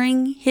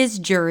declaring his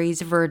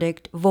jury's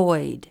verdict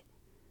void.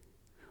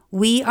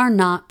 We are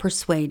not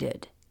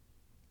persuaded.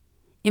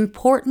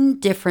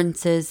 Important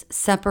differences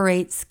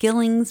separate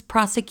Skilling's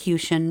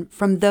prosecution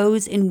from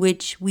those in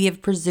which we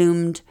have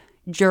presumed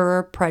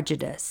juror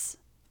prejudice.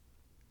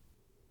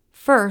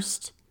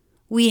 First,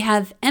 we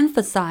have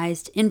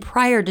emphasized in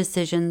prior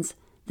decisions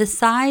the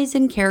size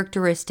and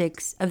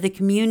characteristics of the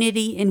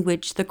community in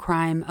which the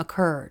crime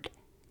occurred.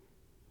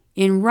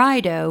 In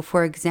Rido,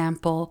 for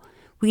example,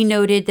 we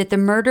noted that the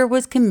murder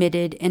was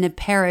committed in a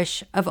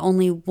parish of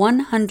only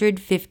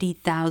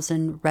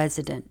 150,000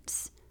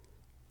 residents.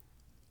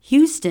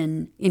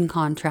 Houston, in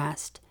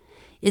contrast,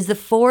 is the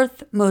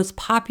 4th most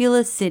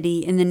populous city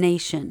in the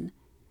nation.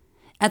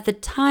 At the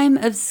time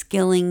of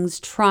Skilling's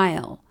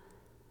trial,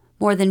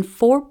 more than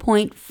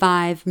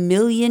 4.5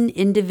 million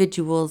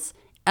individuals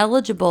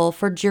eligible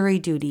for jury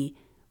duty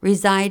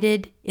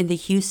resided in the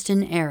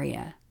Houston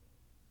area.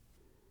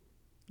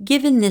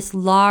 Given this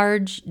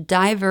large,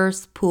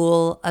 diverse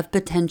pool of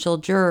potential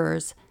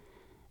jurors,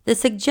 the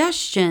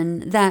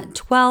suggestion that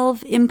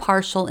 12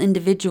 impartial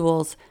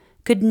individuals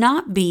could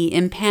not be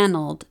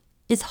impaneled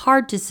is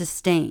hard to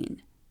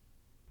sustain.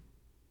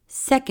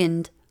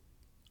 Second,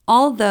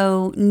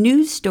 although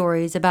news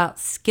stories about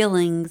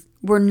Skilling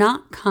were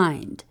not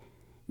kind,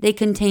 they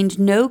contained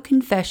no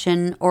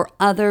confession or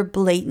other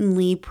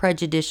blatantly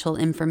prejudicial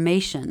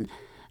information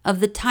of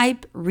the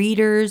type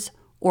readers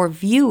or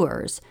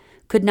viewers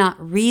could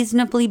not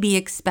reasonably be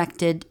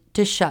expected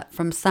to shut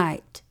from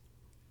sight.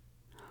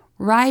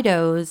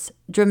 Rido's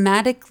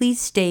dramatically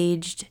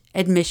staged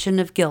admission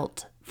of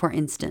guilt, for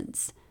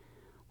instance,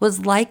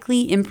 was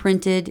likely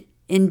imprinted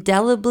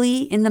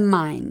indelibly in the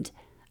mind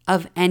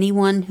of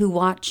anyone who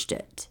watched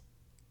it.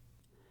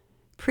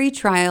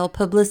 Pretrial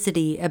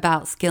publicity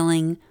about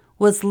Skilling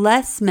was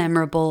less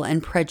memorable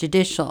and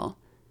prejudicial.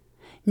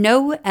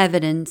 No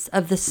evidence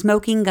of the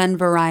smoking gun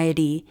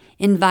variety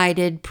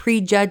invited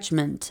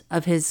prejudgment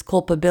of his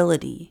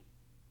culpability.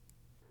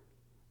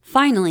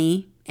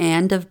 Finally,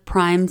 and of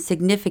prime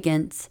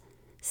significance,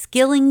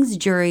 Skilling's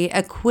jury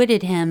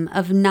acquitted him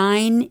of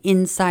 9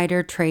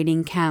 insider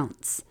trading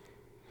counts.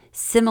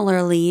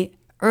 Similarly,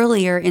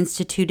 earlier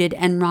instituted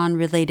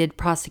Enron-related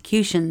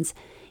prosecutions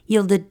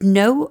yielded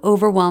no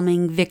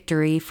overwhelming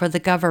victory for the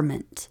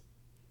government.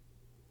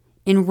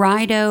 In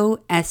Rideau,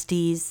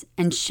 Estes,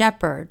 and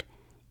Shepard,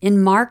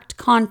 in marked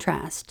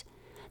contrast,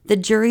 the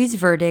jury's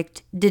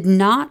verdict did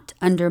not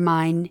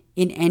undermine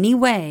in any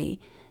way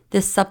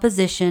the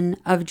supposition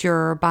of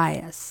juror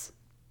bias.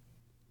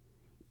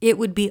 It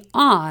would be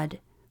odd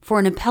for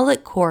an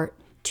appellate court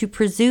to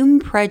presume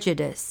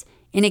prejudice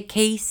in a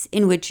case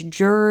in which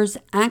jurors'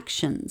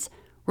 actions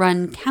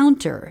run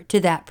counter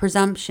to that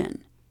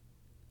presumption.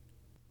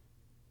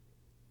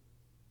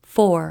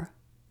 4.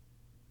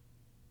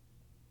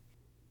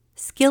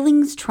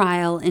 Skilling's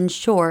trial, in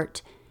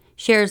short,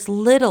 shares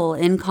little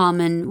in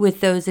common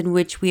with those in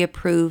which we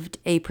approved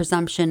a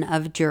presumption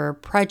of juror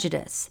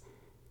prejudice.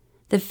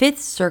 The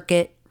Fifth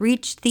Circuit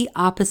reached the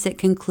opposite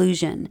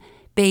conclusion,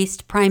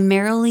 based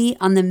primarily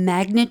on the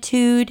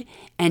magnitude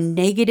and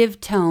negative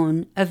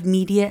tone of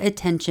media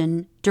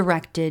attention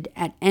directed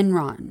at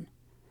Enron.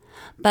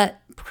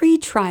 But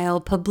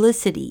pretrial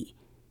publicity,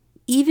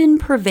 even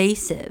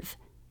pervasive,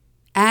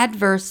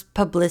 adverse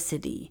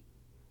publicity,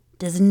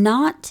 does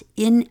not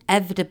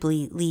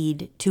inevitably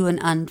lead to an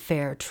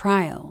unfair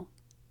trial.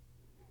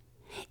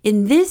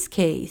 In this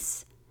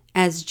case,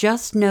 as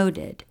just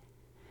noted,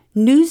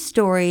 news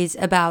stories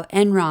about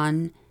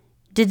Enron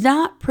did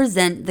not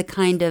present the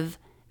kind of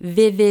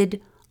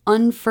vivid,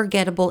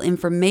 unforgettable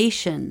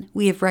information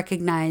we have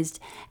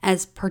recognized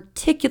as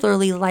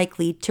particularly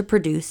likely to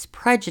produce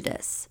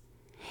prejudice.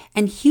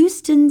 And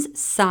Houston's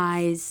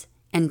size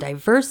and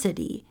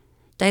diversity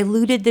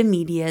diluted the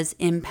media's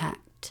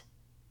impact.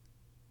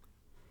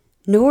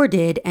 Nor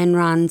did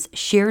Enron's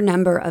sheer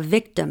number of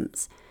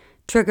victims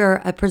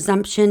trigger a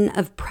presumption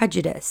of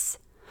prejudice,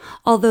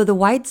 although the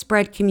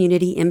widespread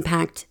community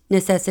impact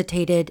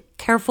necessitated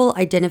careful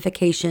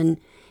identification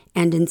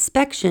and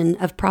inspection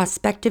of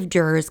prospective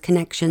jurors'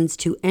 connections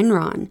to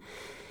Enron.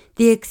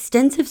 The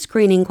extensive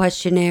screening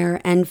questionnaire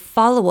and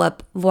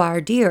follow-up voir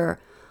dire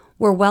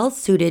were well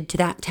suited to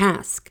that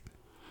task,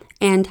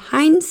 and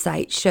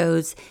hindsight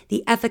shows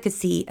the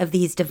efficacy of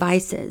these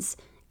devices.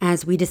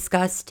 As we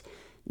discussed,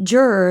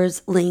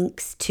 jurors'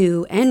 links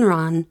to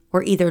Enron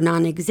were either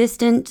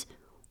non-existent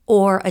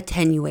or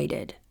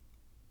attenuated.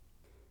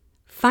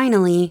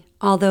 Finally,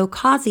 although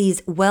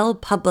Causey's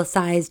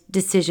well-publicized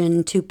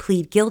decision to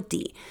plead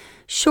guilty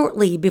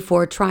shortly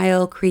before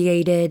trial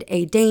created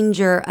a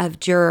danger of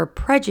juror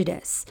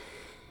prejudice,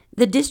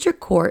 the district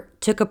court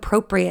took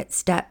appropriate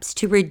steps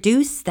to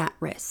reduce that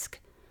risk.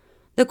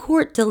 The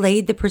court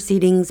delayed the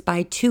proceedings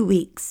by 2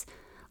 weeks,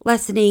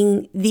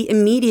 lessening the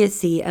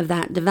immediacy of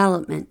that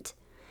development.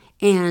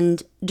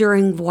 And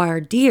during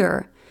voir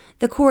dire,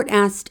 the court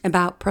asked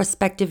about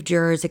prospective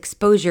jurors'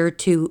 exposure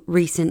to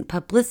recent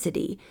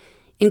publicity,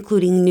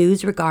 including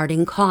news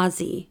regarding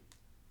Causey.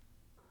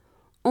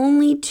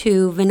 Only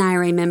 2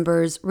 Venire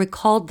members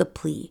recalled the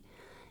plea.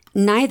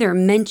 Neither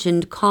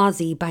mentioned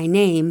Causey by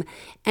name,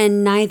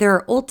 and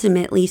neither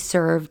ultimately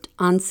served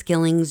on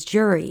Skilling's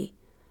jury.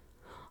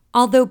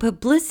 Although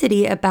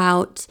publicity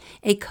about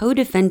a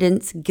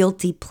co-defendant's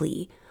guilty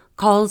plea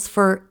calls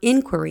for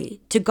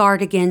inquiry to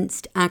guard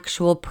against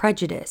actual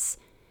prejudice,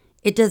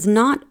 it does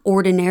not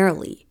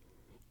ordinarily,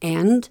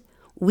 and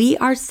we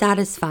are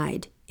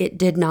satisfied it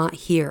did not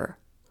here,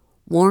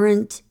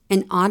 warrant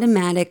an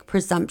automatic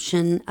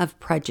presumption of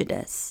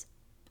prejudice.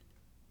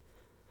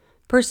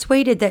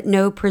 Persuaded that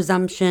no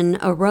presumption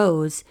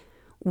arose,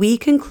 we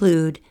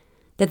conclude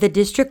that the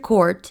district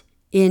court,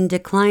 in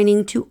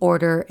declining to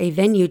order a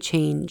venue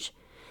change,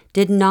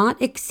 did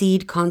not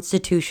exceed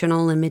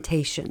constitutional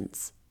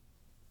limitations.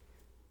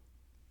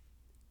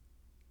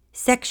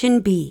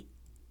 Section B.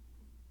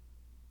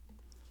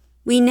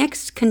 We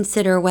next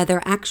consider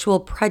whether actual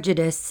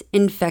prejudice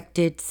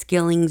infected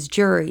Skilling's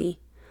jury.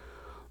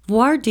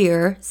 Voir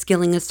dire,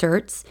 Skilling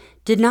asserts,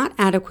 did not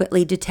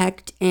adequately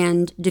detect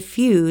and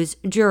diffuse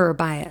juror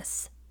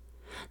bias.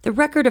 The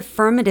record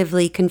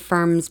affirmatively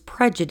confirms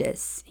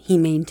prejudice, he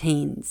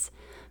maintains,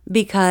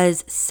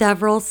 because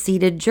several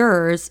seated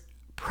jurors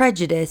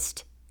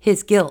prejudiced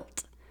his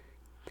guilt.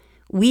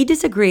 We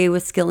disagree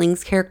with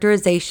Skilling's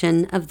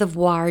characterization of the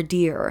voir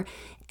dire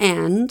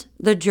and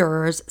the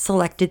jurors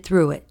selected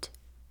through it.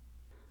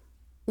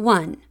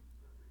 1.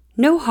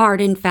 No hard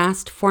and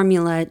fast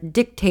formula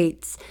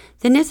dictates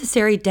the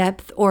necessary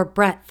depth or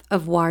breadth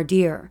of voir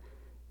dire.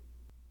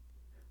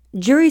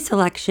 Jury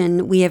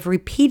selection, we have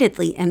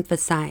repeatedly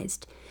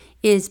emphasized,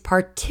 is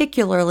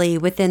particularly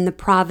within the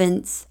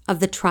province of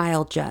the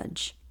trial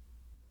judge.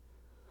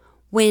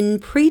 When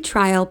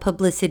pretrial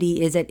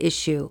publicity is at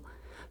issue,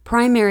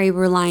 primary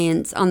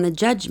reliance on the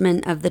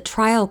judgment of the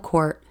trial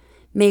court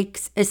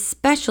makes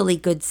especially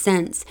good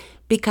sense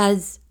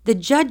because the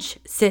judge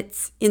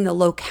sits in the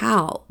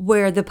locale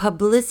where the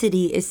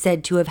publicity is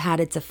said to have had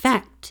its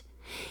effect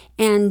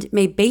and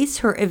may base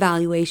her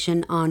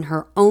evaluation on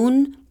her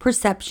own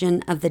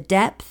perception of the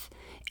depth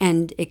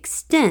and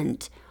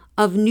extent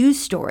of news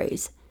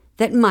stories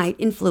that might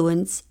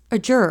influence a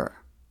juror.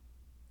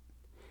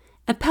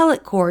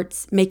 Appellate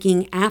courts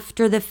making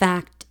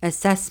after-the-fact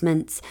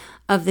assessments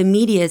of the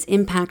media's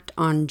impact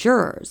on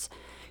jurors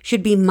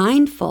should be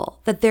mindful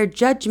that their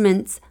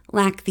judgments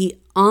lack the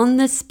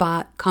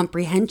on-the-spot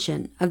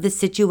comprehension of the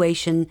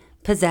situation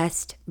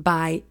possessed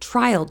by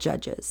trial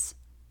judges.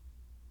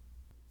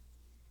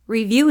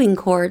 Reviewing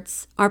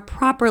courts are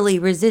properly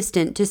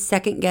resistant to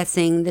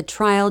second-guessing the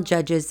trial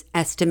judge's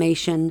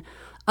estimation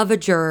of a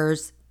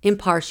juror's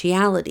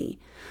impartiality,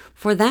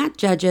 for that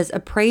judge's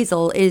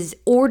appraisal is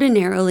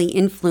ordinarily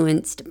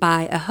influenced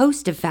by a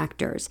host of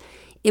factors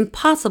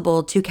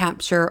impossible to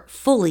capture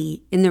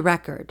fully in the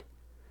record.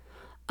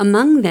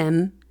 Among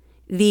them,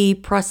 the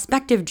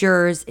prospective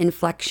juror's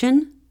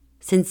inflection,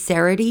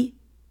 sincerity,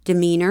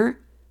 demeanor,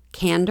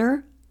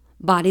 candor,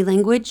 body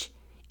language,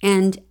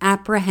 and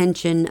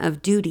apprehension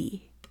of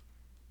duty.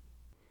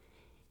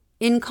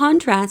 In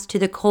contrast to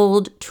the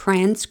cold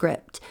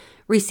transcript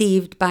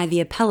received by the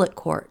appellate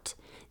court,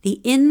 the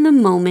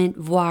in-the-moment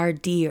voir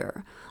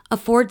dire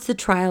affords the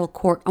trial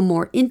court a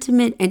more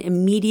intimate and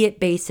immediate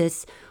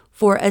basis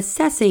for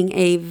assessing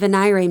a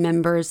venire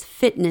member's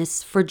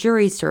fitness for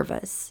jury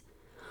service.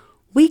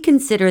 We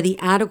consider the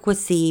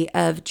adequacy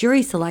of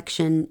jury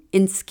selection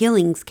in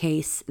Skilling's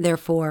case,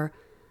 therefore,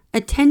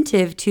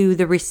 attentive to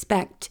the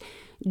respect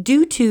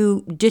due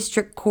to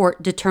district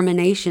court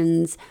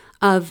determinations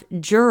of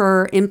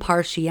juror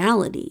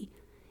impartiality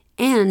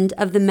and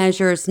of the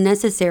measures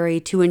necessary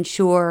to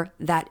ensure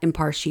that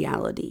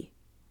impartiality.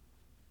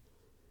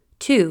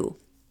 2.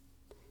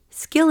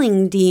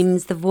 Skilling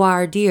deems the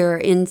voir dire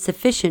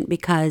insufficient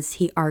because,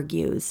 he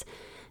argues,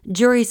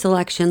 jury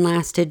selection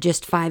lasted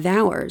just 5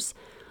 hours.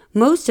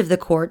 Most of the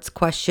court's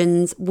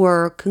questions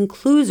were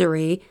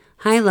conclusory,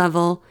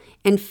 high-level,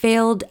 and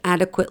failed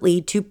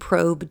adequately to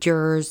probe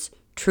jurors'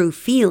 true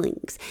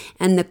feelings,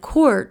 and the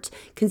court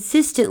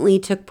consistently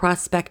took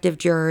prospective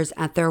jurors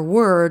at their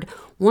word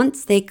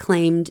once they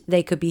claimed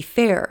they could be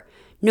fair,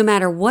 no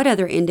matter what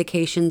other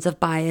indications of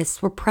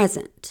bias were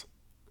present.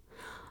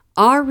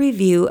 Our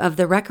review of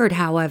the record,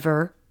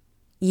 however,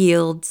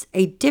 yields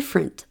a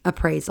different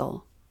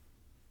appraisal.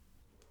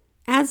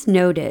 As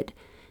noted,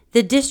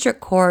 the district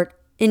court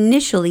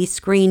initially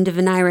screened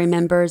venire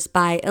members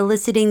by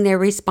eliciting their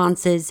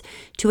responses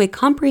to a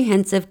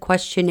comprehensive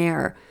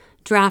questionnaire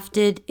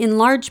drafted in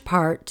large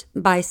part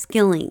by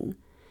Skilling.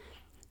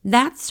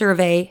 That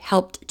survey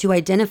helped to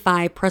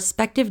identify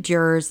prospective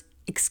jurors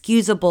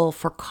excusable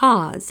for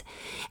cause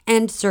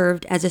and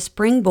served as a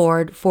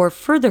springboard for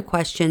further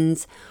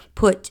questions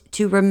put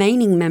to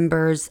remaining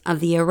members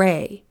of the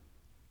array.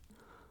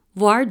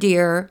 Voir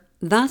dire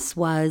thus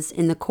was,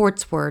 in the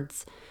court's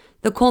words,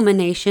 the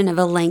culmination of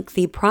a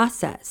lengthy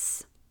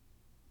process.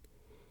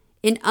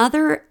 In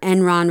other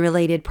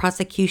Enron-related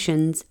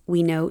prosecutions,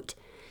 we note,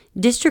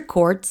 district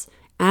courts,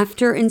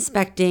 after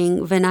inspecting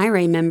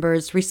venire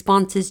members'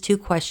 responses to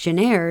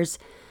questionnaires,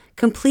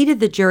 completed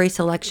the jury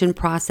selection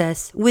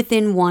process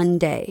within 1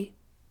 day.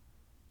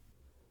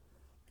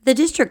 The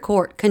district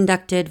court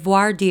conducted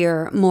voir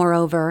dire,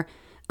 moreover,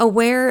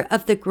 aware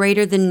of the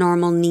greater than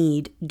normal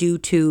need due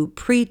to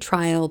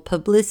pretrial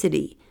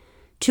publicity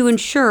to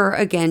ensure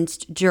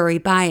against jury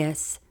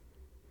bias.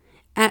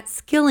 At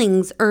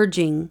Skilling's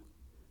urging,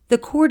 the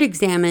court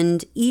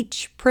examined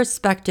each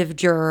prospective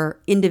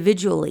juror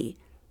individually,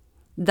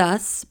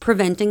 thus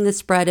preventing the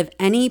spread of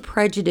any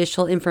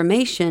prejudicial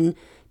information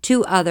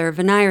to other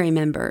venire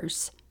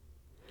members.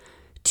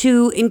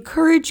 To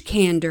encourage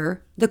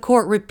candor, the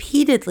court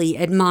repeatedly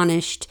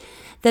admonished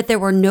that there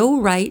were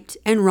no right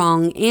and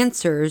wrong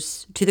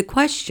answers to the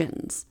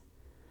questions.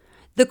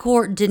 The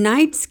court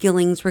denied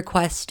Skilling's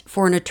request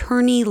for an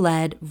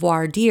attorney-led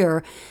voir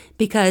dire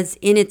because,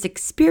 in its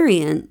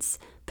experience,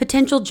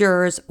 potential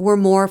jurors were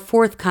more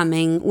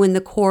forthcoming when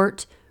the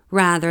court,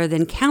 rather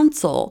than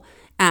counsel,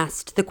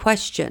 asked the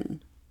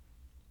question.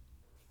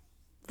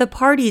 The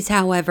parties,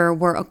 however,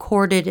 were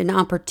accorded an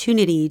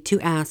opportunity to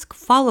ask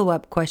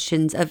follow-up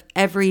questions of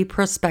every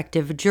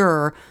prospective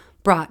juror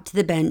brought to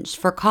the bench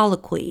for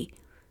colloquy.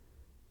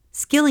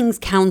 Skilling's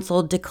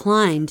counsel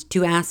declined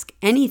to ask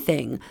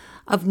anything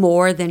of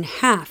more than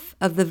half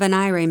of the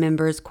venire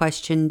members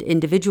questioned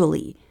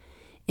individually,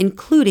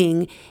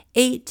 including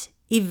 8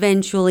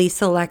 eventually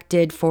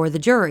selected for the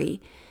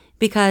jury,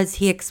 because,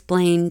 he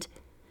explained,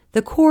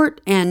 the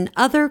court and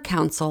other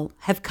counsel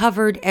have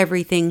covered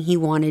everything he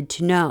wanted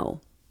to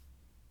know.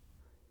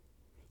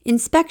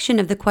 Inspection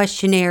of the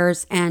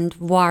questionnaires and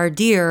voir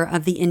dire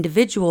of the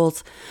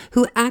individuals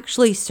who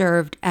actually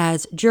served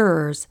as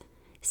jurors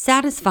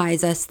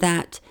satisfies us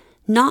that,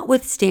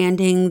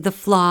 notwithstanding the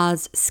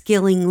flaws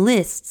Skilling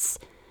lists,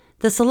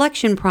 the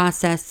selection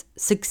process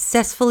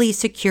successfully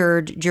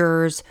secured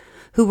jurors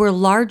who were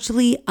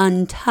largely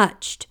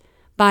untouched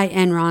by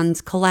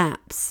Enron's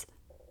collapse.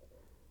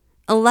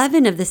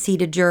 11 of the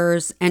seated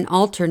jurors and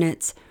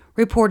alternates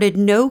reported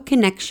no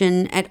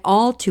connection at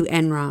all to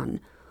Enron,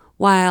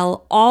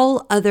 while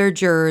all other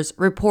jurors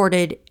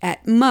reported,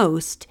 at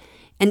most,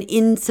 an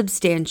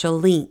insubstantial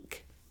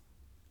link.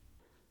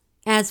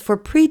 As for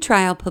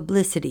pretrial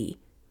publicity,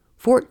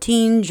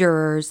 14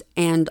 jurors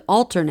and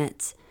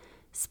alternates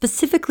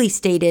specifically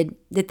stated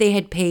that they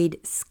had paid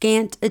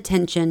scant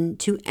attention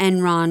to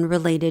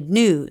Enron-related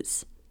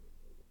news.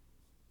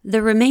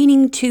 The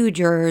remaining 2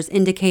 jurors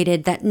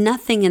indicated that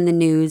nothing in the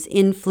news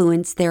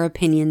influenced their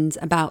opinions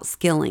about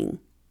Skilling.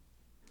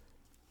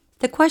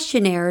 The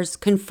questionnaires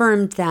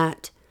confirmed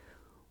that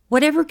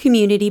whatever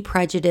community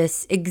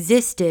prejudice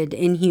existed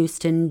in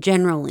Houston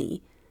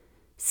generally,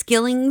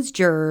 Skilling's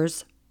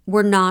jurors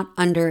were not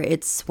under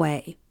its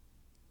sway.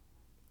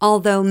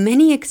 Although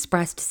many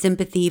expressed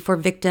sympathy for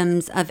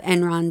victims of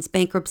Enron's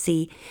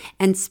bankruptcy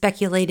and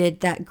speculated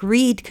that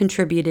greed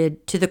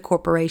contributed to the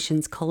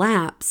corporation's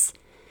collapse,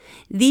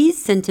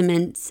 these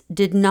sentiments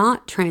did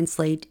not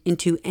translate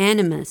into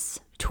animus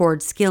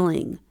toward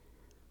Skilling.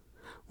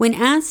 When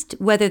asked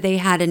whether they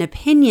had an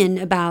opinion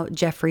about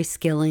Jeffrey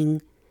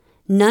Skilling,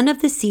 none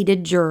of the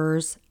seated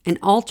jurors and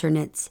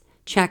alternates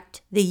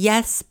checked the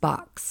yes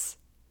box.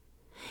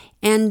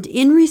 And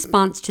in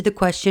response to the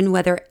question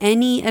whether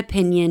any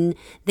opinion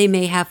they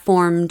may have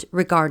formed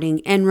regarding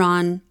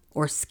Enron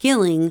or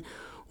Skilling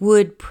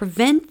would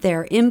prevent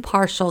their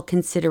impartial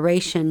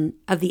consideration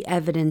of the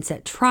evidence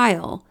at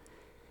trial,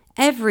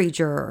 every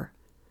juror,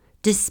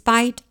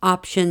 despite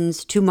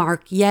options to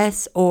mark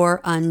yes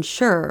or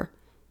unsure,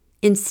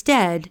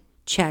 instead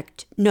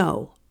checked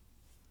no.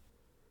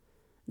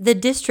 The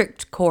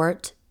district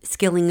court,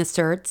 Skilling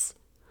asserts,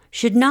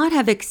 should not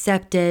have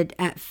accepted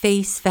at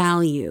face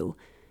value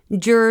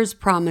jurors'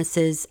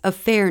 promises of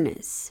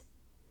fairness.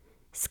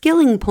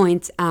 Skilling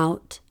points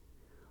out,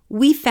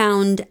 "We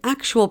found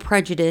actual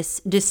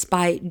prejudice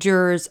despite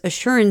jurors'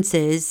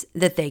 assurances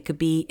that they could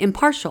be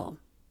impartial."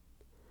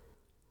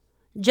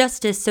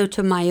 Justice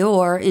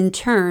Sotomayor, in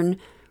turn,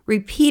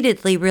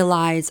 repeatedly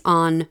relies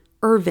on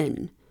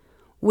Irvin,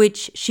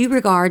 which she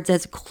regards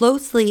as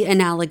closely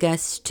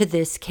analogous to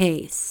this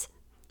case.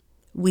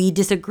 We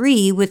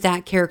disagree with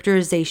that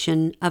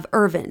characterization of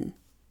Irvin.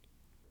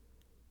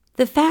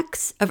 The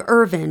facts of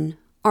Irvin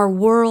are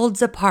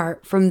worlds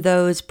apart from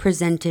those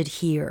presented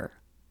here.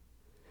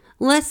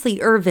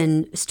 Leslie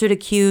Irvin stood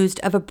accused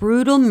of a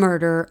brutal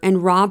murder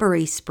and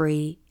robbery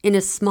spree in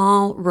a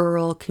small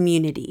rural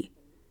community.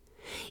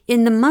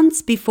 In the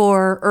months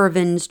before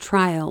Irvin's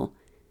trial,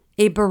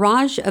 a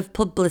barrage of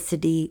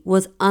publicity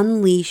was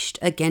unleashed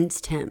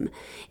against him,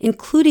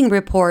 including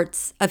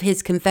reports of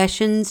his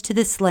confessions to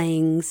the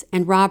slayings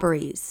and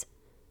robberies.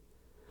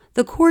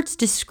 The court's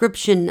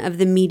description of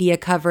the media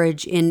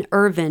coverage in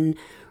Irvin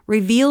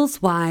reveals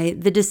why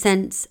the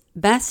dissent's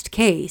best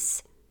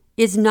case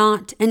is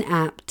not an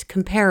apt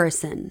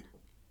comparison.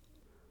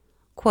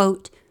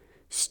 Quote,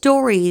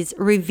 "Stories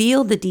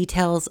reveal the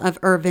details of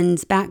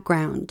Irvin's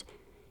background,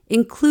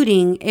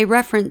 including a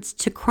reference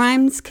to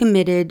crimes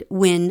committed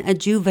when a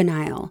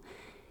juvenile,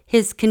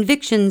 his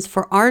convictions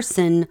for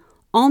arson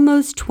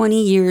almost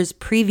 20 years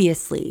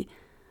previously,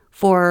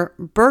 for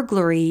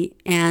burglary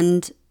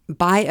and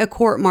by a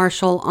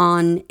court-martial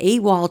on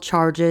AWOL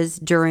charges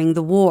during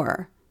the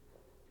war.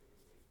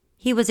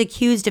 He was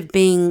accused of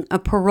being a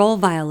parole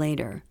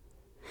violator.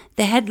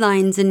 The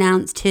headlines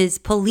announced his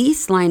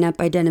police lineup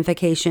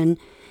identification,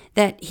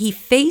 that he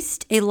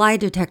faced a lie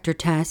detector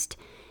test,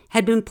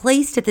 had been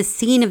placed at the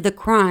scene of the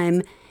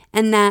crime,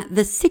 and that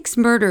the 6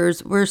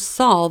 murders were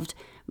solved,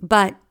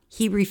 but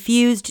he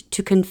refused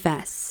to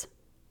confess.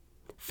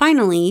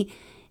 Finally,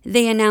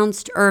 they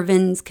announced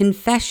Irvin's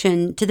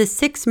confession to the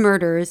 6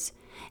 murders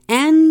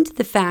and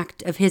the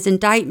fact of his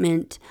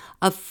indictment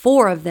of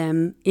 4 of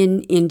them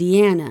in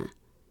Indiana.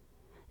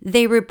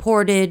 They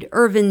reported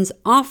Irvin's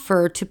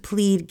offer to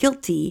plead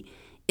guilty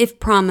if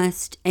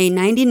promised a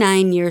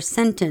 99-year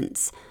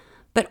sentence,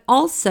 but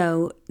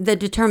also the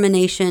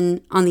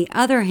determination, on the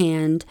other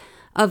hand,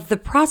 of the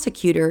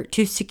prosecutor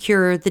to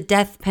secure the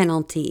death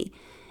penalty,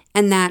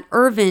 and that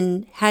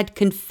Irvin had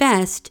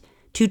confessed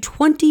to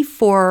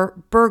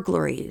 24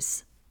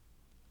 burglaries.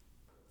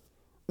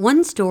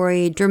 One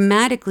story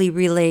dramatically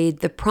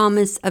relayed the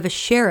promise of a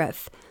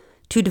sheriff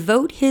to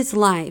devote his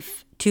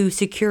life to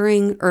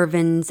securing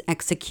Irvin's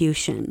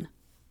execution.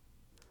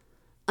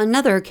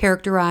 Another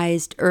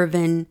characterized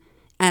Irvin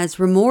as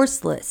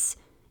remorseless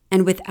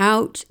and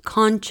without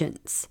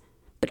conscience,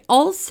 but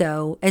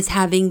also as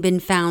having been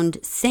found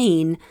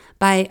sane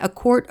by a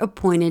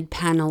court-appointed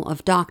panel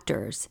of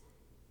doctors.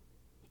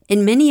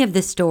 In many of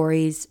the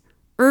stories,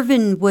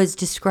 Irvin was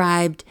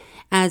described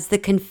as the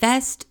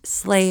confessed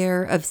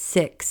slayer of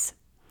 6,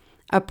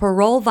 a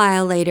parole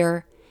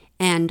violator,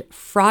 and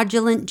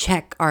fraudulent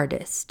check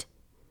artist.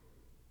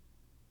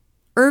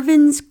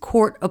 Irvin's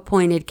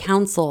court-appointed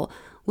counsel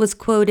was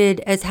quoted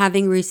as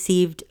having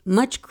received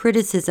much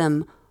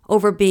criticism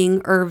over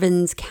being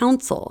Irvin's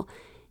counsel,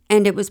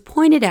 and it was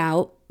pointed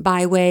out,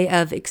 by way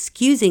of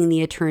excusing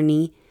the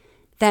attorney,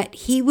 that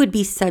he would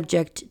be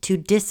subject to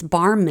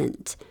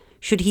disbarment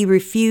should he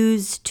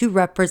refuse to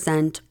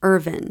represent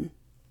Irvin.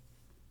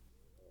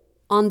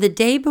 On the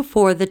day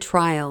before the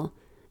trial,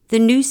 the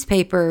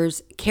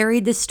newspapers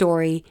carried the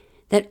story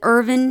that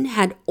Irvin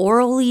had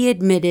orally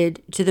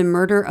admitted to the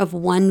murder of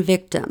 1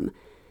 victim,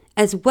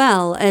 as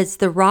well as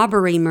the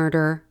robbery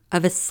murder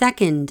of a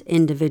second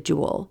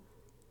individual,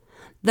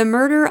 the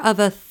murder of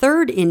a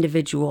third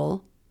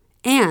individual,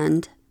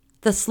 and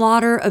the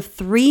slaughter of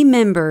 3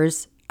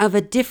 members of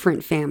a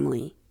different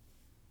family.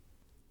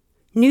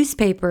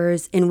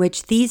 Newspapers in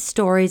which these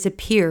stories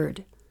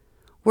appeared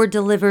were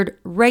delivered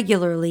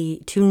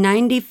regularly to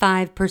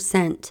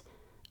 95%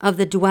 of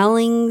the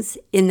dwellings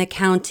in the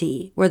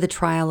county where the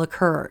trial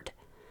occurred,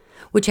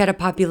 which had a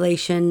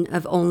population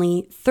of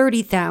only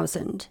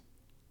 30,000.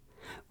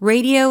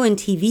 Radio and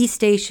TV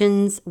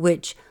stations,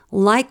 which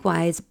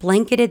likewise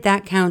blanketed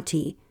that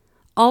county,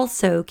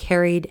 also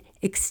carried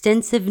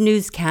extensive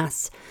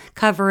newscasts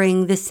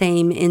covering the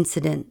same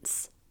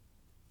incidents.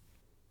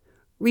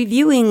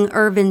 Reviewing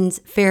Ervin's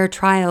fair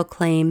trial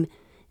claim,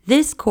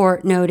 this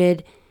court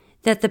noted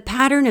that the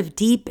pattern of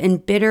deep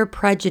and bitter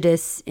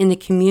prejudice in the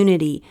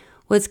community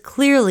was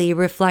clearly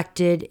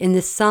reflected in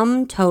the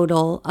sum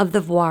total of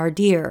the voir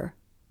dire.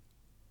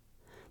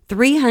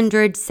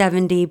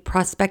 370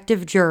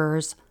 prospective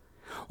jurors,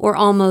 or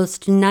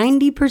almost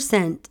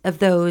 90% of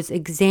those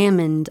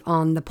examined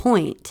on the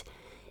point,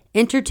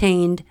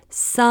 entertained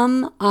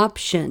some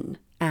option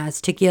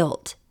as to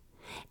guilt,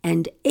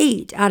 and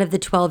 8 out of the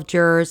 12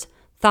 jurors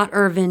thought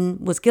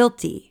Ervin was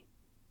guilty.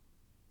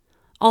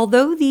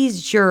 Although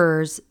these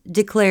jurors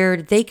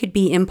declared they could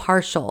be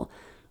impartial,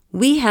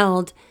 we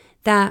held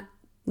that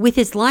with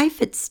his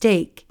life at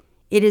stake,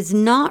 it is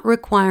not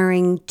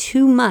requiring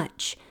too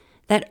much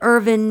that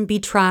Ervin be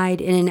tried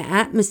in an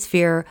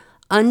atmosphere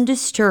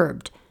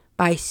undisturbed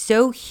by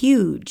so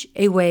huge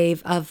a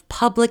wave of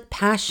public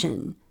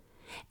passion,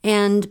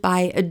 and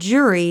by a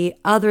jury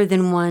other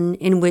than one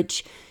in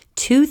which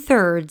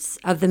 2/3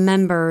 of the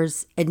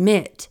members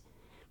admit,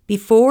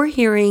 before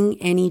hearing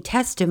any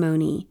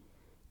testimony,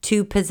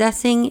 to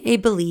possessing a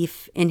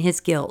belief in his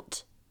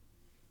guilt.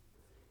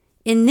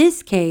 In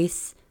this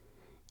case,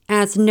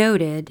 as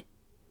noted,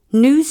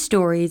 news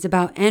stories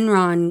about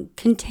Enron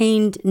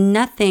contained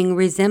nothing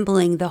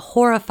resembling the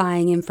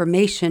horrifying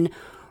information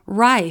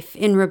rife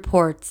in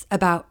reports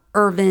about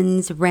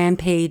Ervin's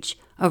rampage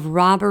of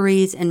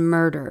robberies and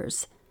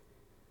murders.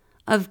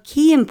 Of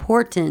key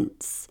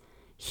importance,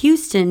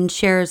 Houston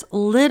shares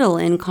little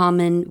in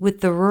common with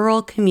the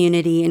rural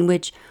community in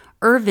which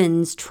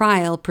Ervin's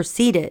trial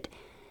proceeded,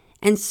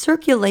 and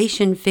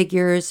circulation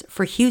figures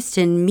for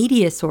Houston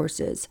media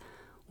sources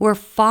were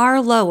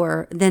far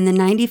lower than the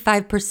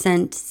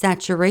 95%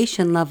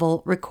 saturation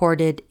level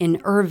recorded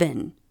in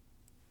Ervin.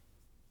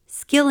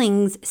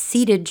 Skilling's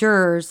seated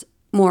jurors,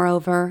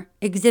 moreover,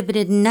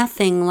 exhibited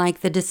nothing like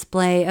the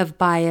display of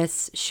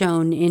bias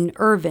shown in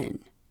Ervin.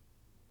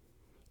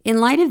 In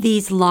light of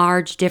these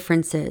large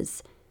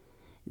differences,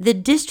 the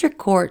district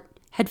court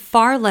had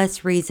far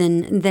less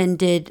reason than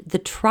did the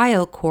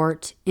trial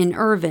court in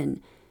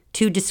Ervin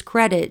to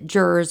discredit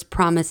jurors'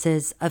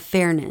 promises of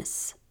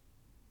fairness.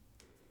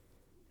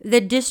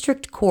 The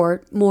district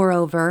court,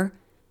 moreover,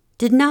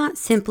 did not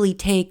simply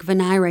take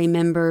venire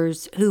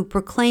members who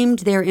proclaimed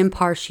their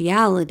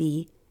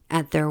impartiality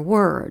at their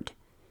word.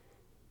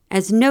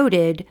 As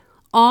noted,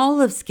 all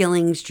of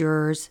Skilling's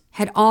jurors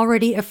had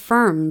already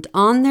affirmed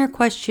on their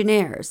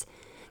questionnaires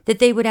that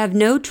they would have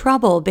no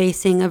trouble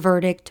basing a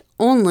verdict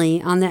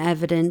only on the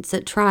evidence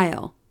at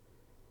trial.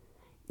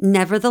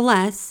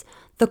 Nevertheless,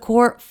 the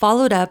court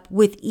followed up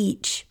with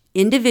each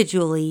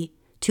individually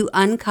to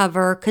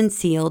uncover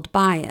concealed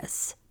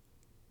bias.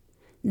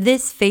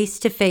 This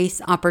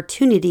face-to-face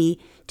opportunity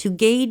to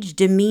gauge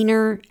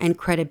demeanor and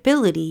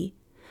credibility,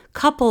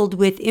 coupled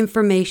with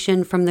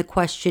information from the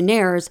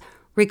questionnaires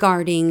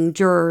regarding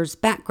jurors'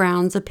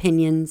 backgrounds,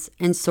 opinions,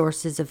 and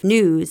sources of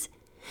news,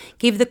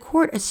 gave the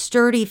court a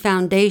sturdy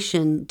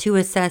foundation to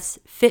assess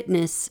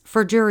fitness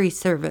for jury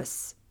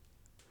service.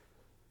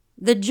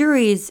 The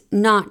jury's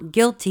not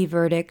guilty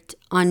verdict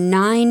on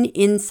 9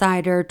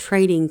 insider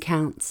trading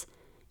counts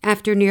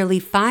after nearly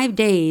 5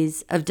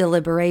 days of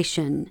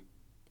deliberation,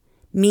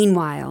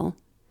 meanwhile,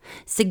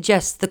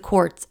 suggests the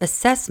court's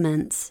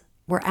assessments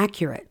were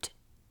accurate.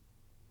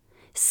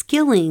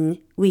 Skilling,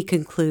 we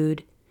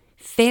conclude,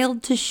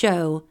 failed to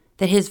show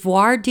that his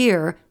voir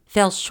dire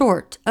fell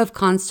short of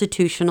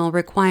constitutional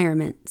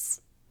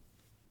requirements.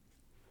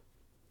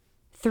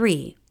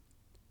 3.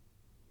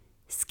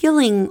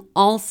 Skilling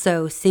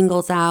also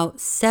singles out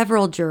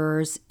several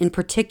jurors in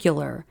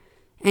particular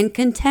and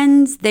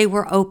contends they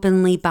were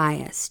openly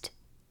biased.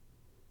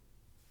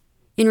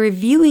 In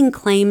reviewing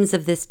claims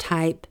of this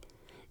type,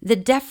 the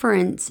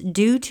deference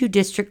due to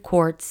district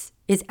courts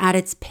is at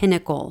its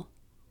pinnacle.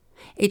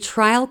 A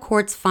trial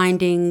court's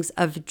findings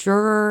of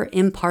juror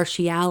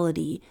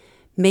impartiality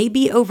may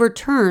be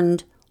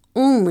overturned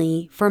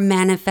only for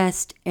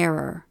manifest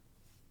error.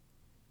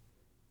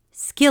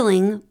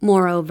 Skilling,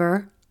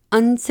 moreover,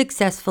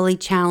 unsuccessfully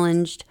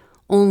challenged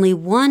only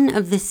one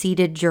of the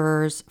seated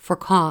jurors for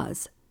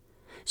cause,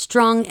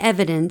 strong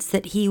evidence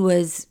that he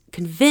was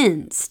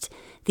convinced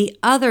the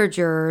other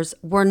jurors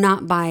were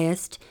not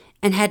biased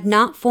and had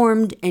not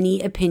formed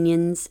any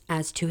opinions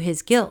as to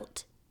his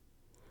guilt.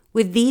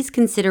 With these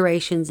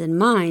considerations in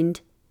mind,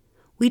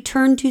 we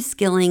turn to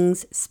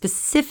Skilling's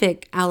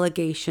specific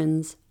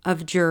allegations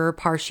of juror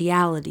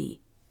partiality.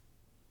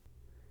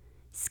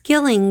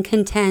 Skilling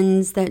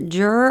contends that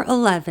Juror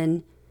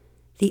 11,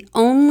 the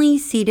only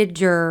seated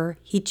juror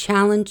he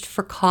challenged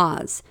for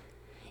cause,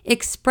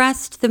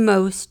 expressed the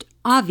most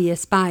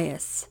obvious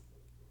bias.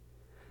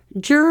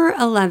 Juror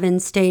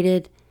 11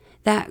 stated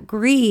that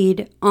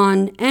greed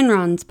on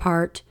Enron's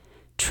part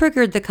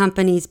triggered the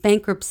company's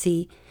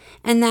bankruptcy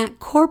and that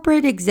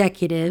corporate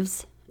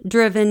executives,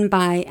 driven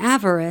by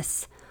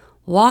avarice,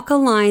 walk a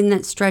line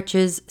that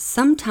stretches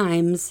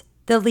sometimes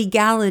the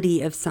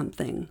legality of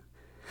something.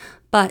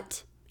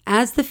 But,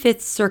 as the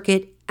Fifth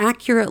Circuit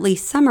accurately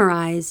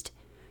summarized,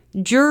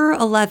 Juror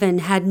 11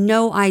 had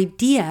no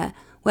idea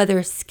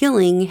whether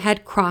Skilling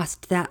had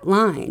crossed that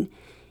line,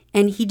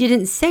 and he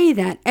didn't say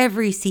that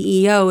every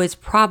CEO is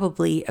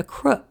probably a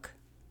crook.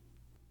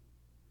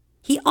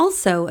 He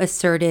also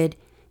asserted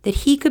that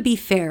he could be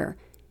fair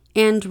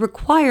and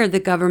require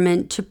the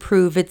government to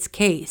prove its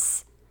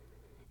case,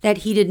 that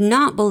he did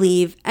not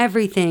believe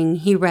everything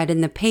he read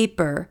in the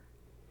paper,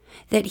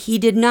 that he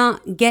did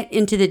not get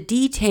into the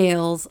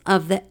details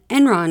of the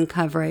Enron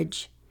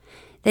coverage,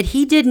 that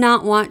he did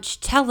not watch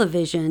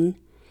television,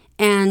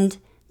 and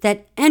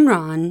that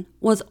Enron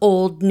was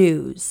old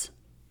news.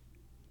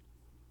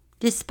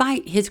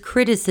 Despite his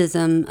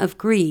criticism of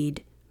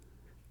greed,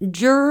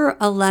 Juror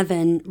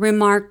 11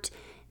 remarked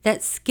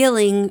that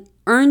Skilling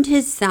earned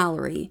his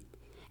salary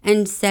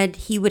and said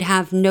he would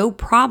have no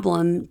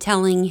problem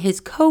telling his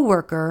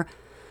coworker,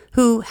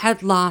 who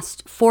had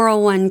lost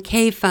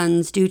 401k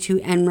funds due to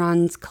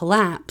Enron's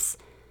collapse,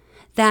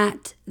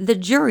 that the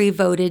jury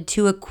voted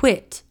to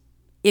acquit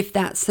if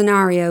that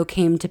scenario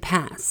came to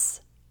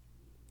pass.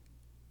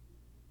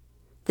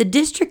 The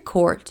district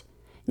court,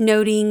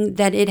 noting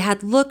that it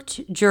had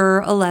looked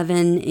Juror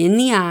 11 in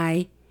the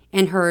eye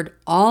and heard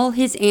all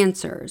his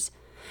answers,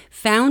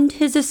 found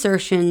his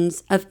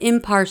assertions of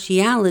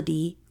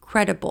impartiality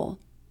credible.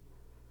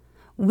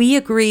 We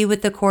agree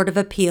with the Court of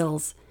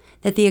Appeals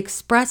that the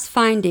express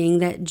finding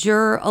that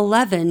Juror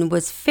 11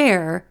 was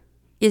fair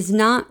is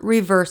not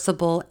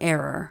reversible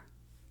error.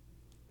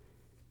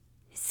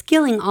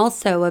 Skilling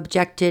also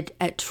objected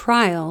at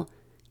trial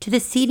to the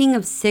seating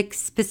of 6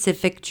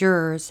 specific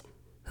jurors,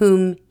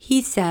 whom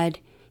he said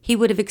he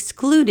would have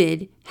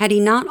excluded had he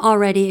not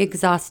already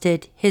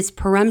exhausted his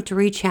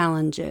peremptory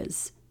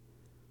challenges.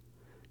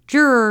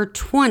 Juror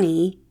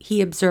 20,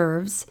 he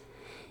observes,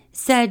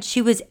 said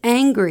she was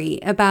angry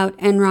about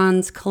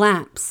Enron's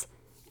collapse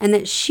and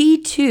that she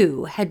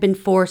too had been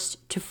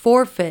forced to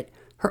forfeit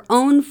her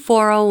own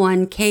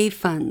 401k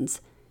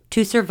funds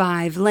to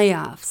survive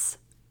layoffs.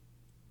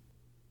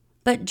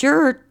 But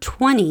Juror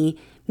 20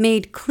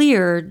 made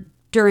clear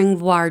during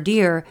voir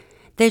dire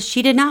that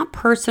she did not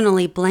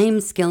personally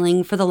blame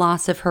Skilling for the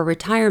loss of her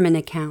retirement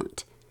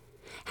account.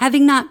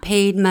 Having not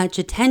paid much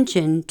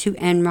attention to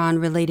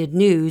Enron-related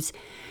news,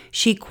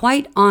 she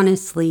quite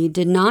honestly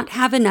did not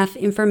have enough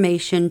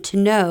information to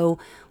know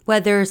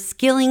whether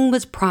Skilling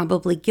was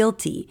probably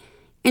guilty,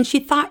 and she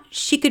thought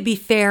she could be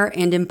fair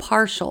and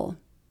impartial.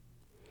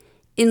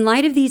 In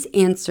light of these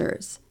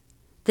answers,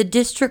 the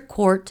district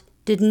court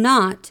did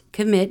not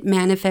commit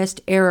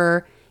manifest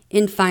error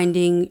in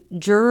finding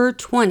Juror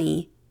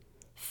 20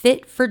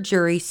 fit for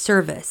jury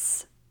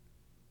service.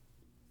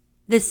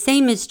 The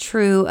same is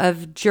true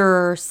of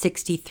Juror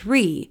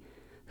 63,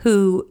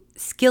 who,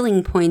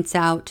 Skilling points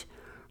out,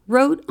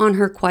 wrote on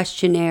her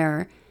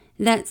questionnaire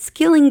that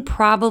Skilling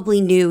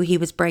probably knew he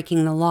was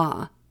breaking the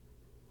law.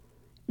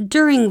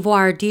 During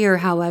voir dire,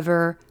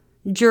 however,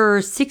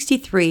 Juror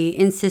 63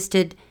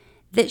 insisted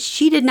that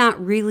she did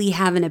not really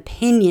have an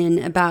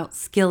opinion about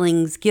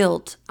Skilling's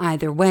guilt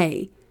either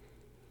way.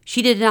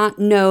 She did not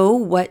know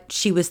what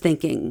she was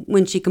thinking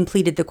when she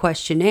completed the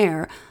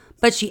questionnaire,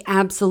 but she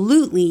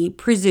absolutely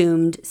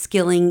presumed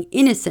Skilling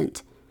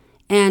innocent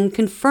and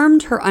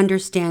confirmed her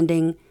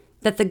understanding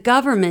that the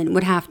government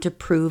would have to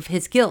prove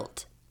his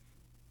guilt.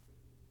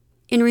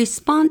 In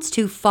response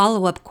to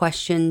follow-up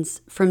questions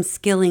from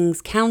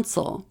Skilling's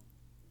counsel,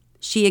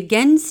 she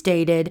again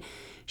stated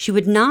she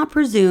would not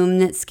presume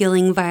that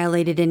Skilling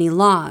violated any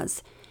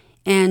laws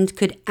and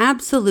could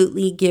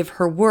absolutely give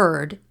her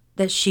word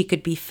that she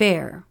could be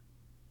fair.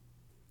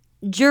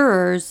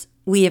 Jurors,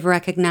 we have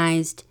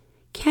recognized,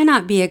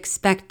 cannot be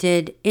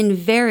expected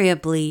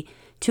invariably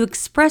to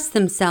express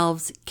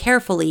themselves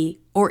carefully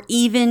or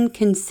even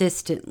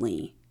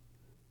consistently.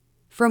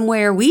 From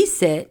where we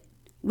sit,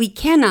 we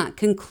cannot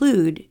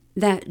conclude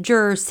that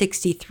Juror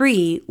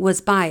 63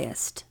 was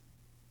biased.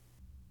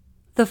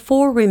 The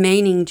 4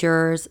 remaining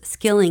jurors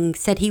Skilling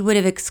said he would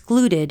have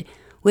excluded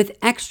with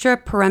extra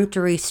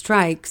peremptory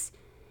strikes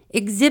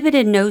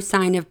exhibited no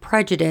sign of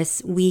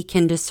prejudice we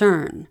can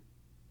discern.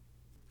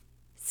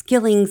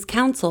 Skilling's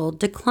counsel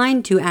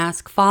declined to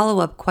ask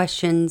follow-up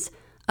questions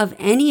of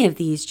any of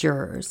these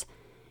jurors,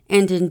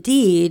 and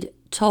indeed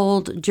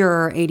told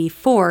Juror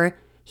 84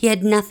 he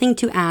had nothing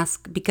to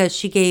ask because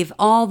she gave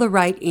all the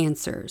right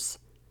answers.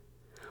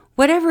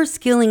 Whatever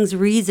Skilling's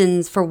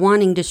reasons for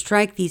wanting to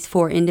strike these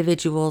 4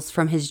 individuals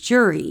from his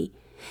jury,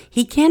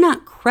 he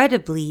cannot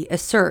credibly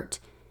assert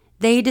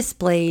they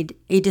displayed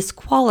a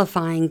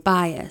disqualifying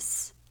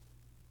bias.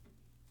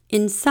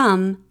 In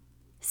sum,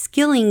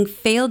 Skilling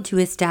failed to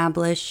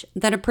establish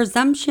that a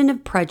presumption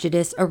of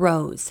prejudice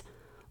arose,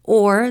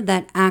 or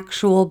that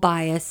actual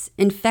bias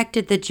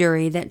infected the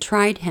jury that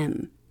tried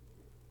him.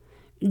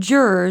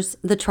 Jurors,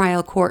 the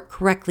trial court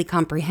correctly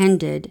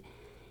comprehended,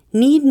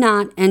 need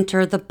not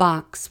enter the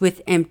box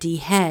with empty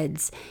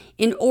heads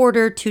in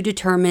order to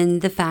determine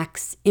the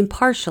facts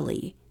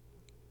impartially.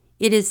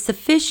 It is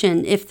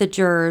sufficient if the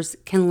jurors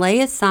can lay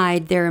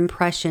aside their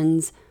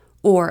impressions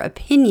or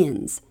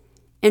opinions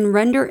and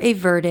render a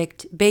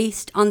verdict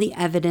based on the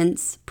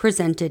evidence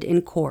presented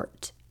in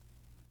court.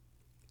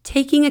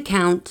 Taking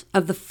account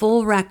of the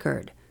full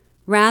record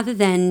rather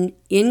than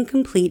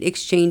incomplete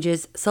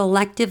exchanges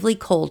selectively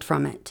culled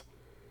from it,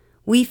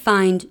 we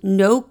find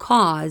no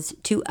cause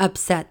to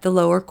upset the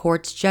lower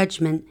court's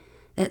judgment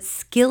that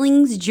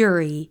Skilling's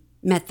jury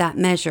met that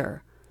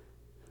measure.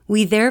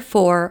 We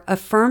therefore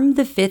affirm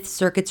the Fifth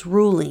Circuit's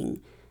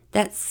ruling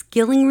that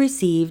Skilling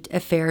received a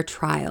fair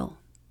trial.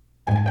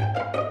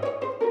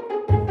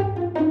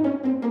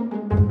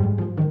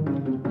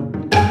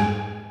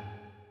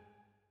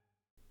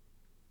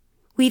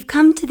 We've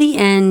come to the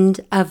end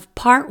of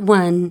part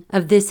 1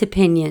 of this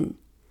opinion.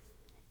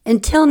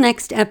 Until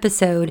next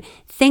episode,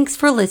 thanks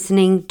for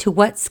listening to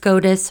What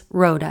SCOTUS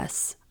Wrote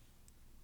Us.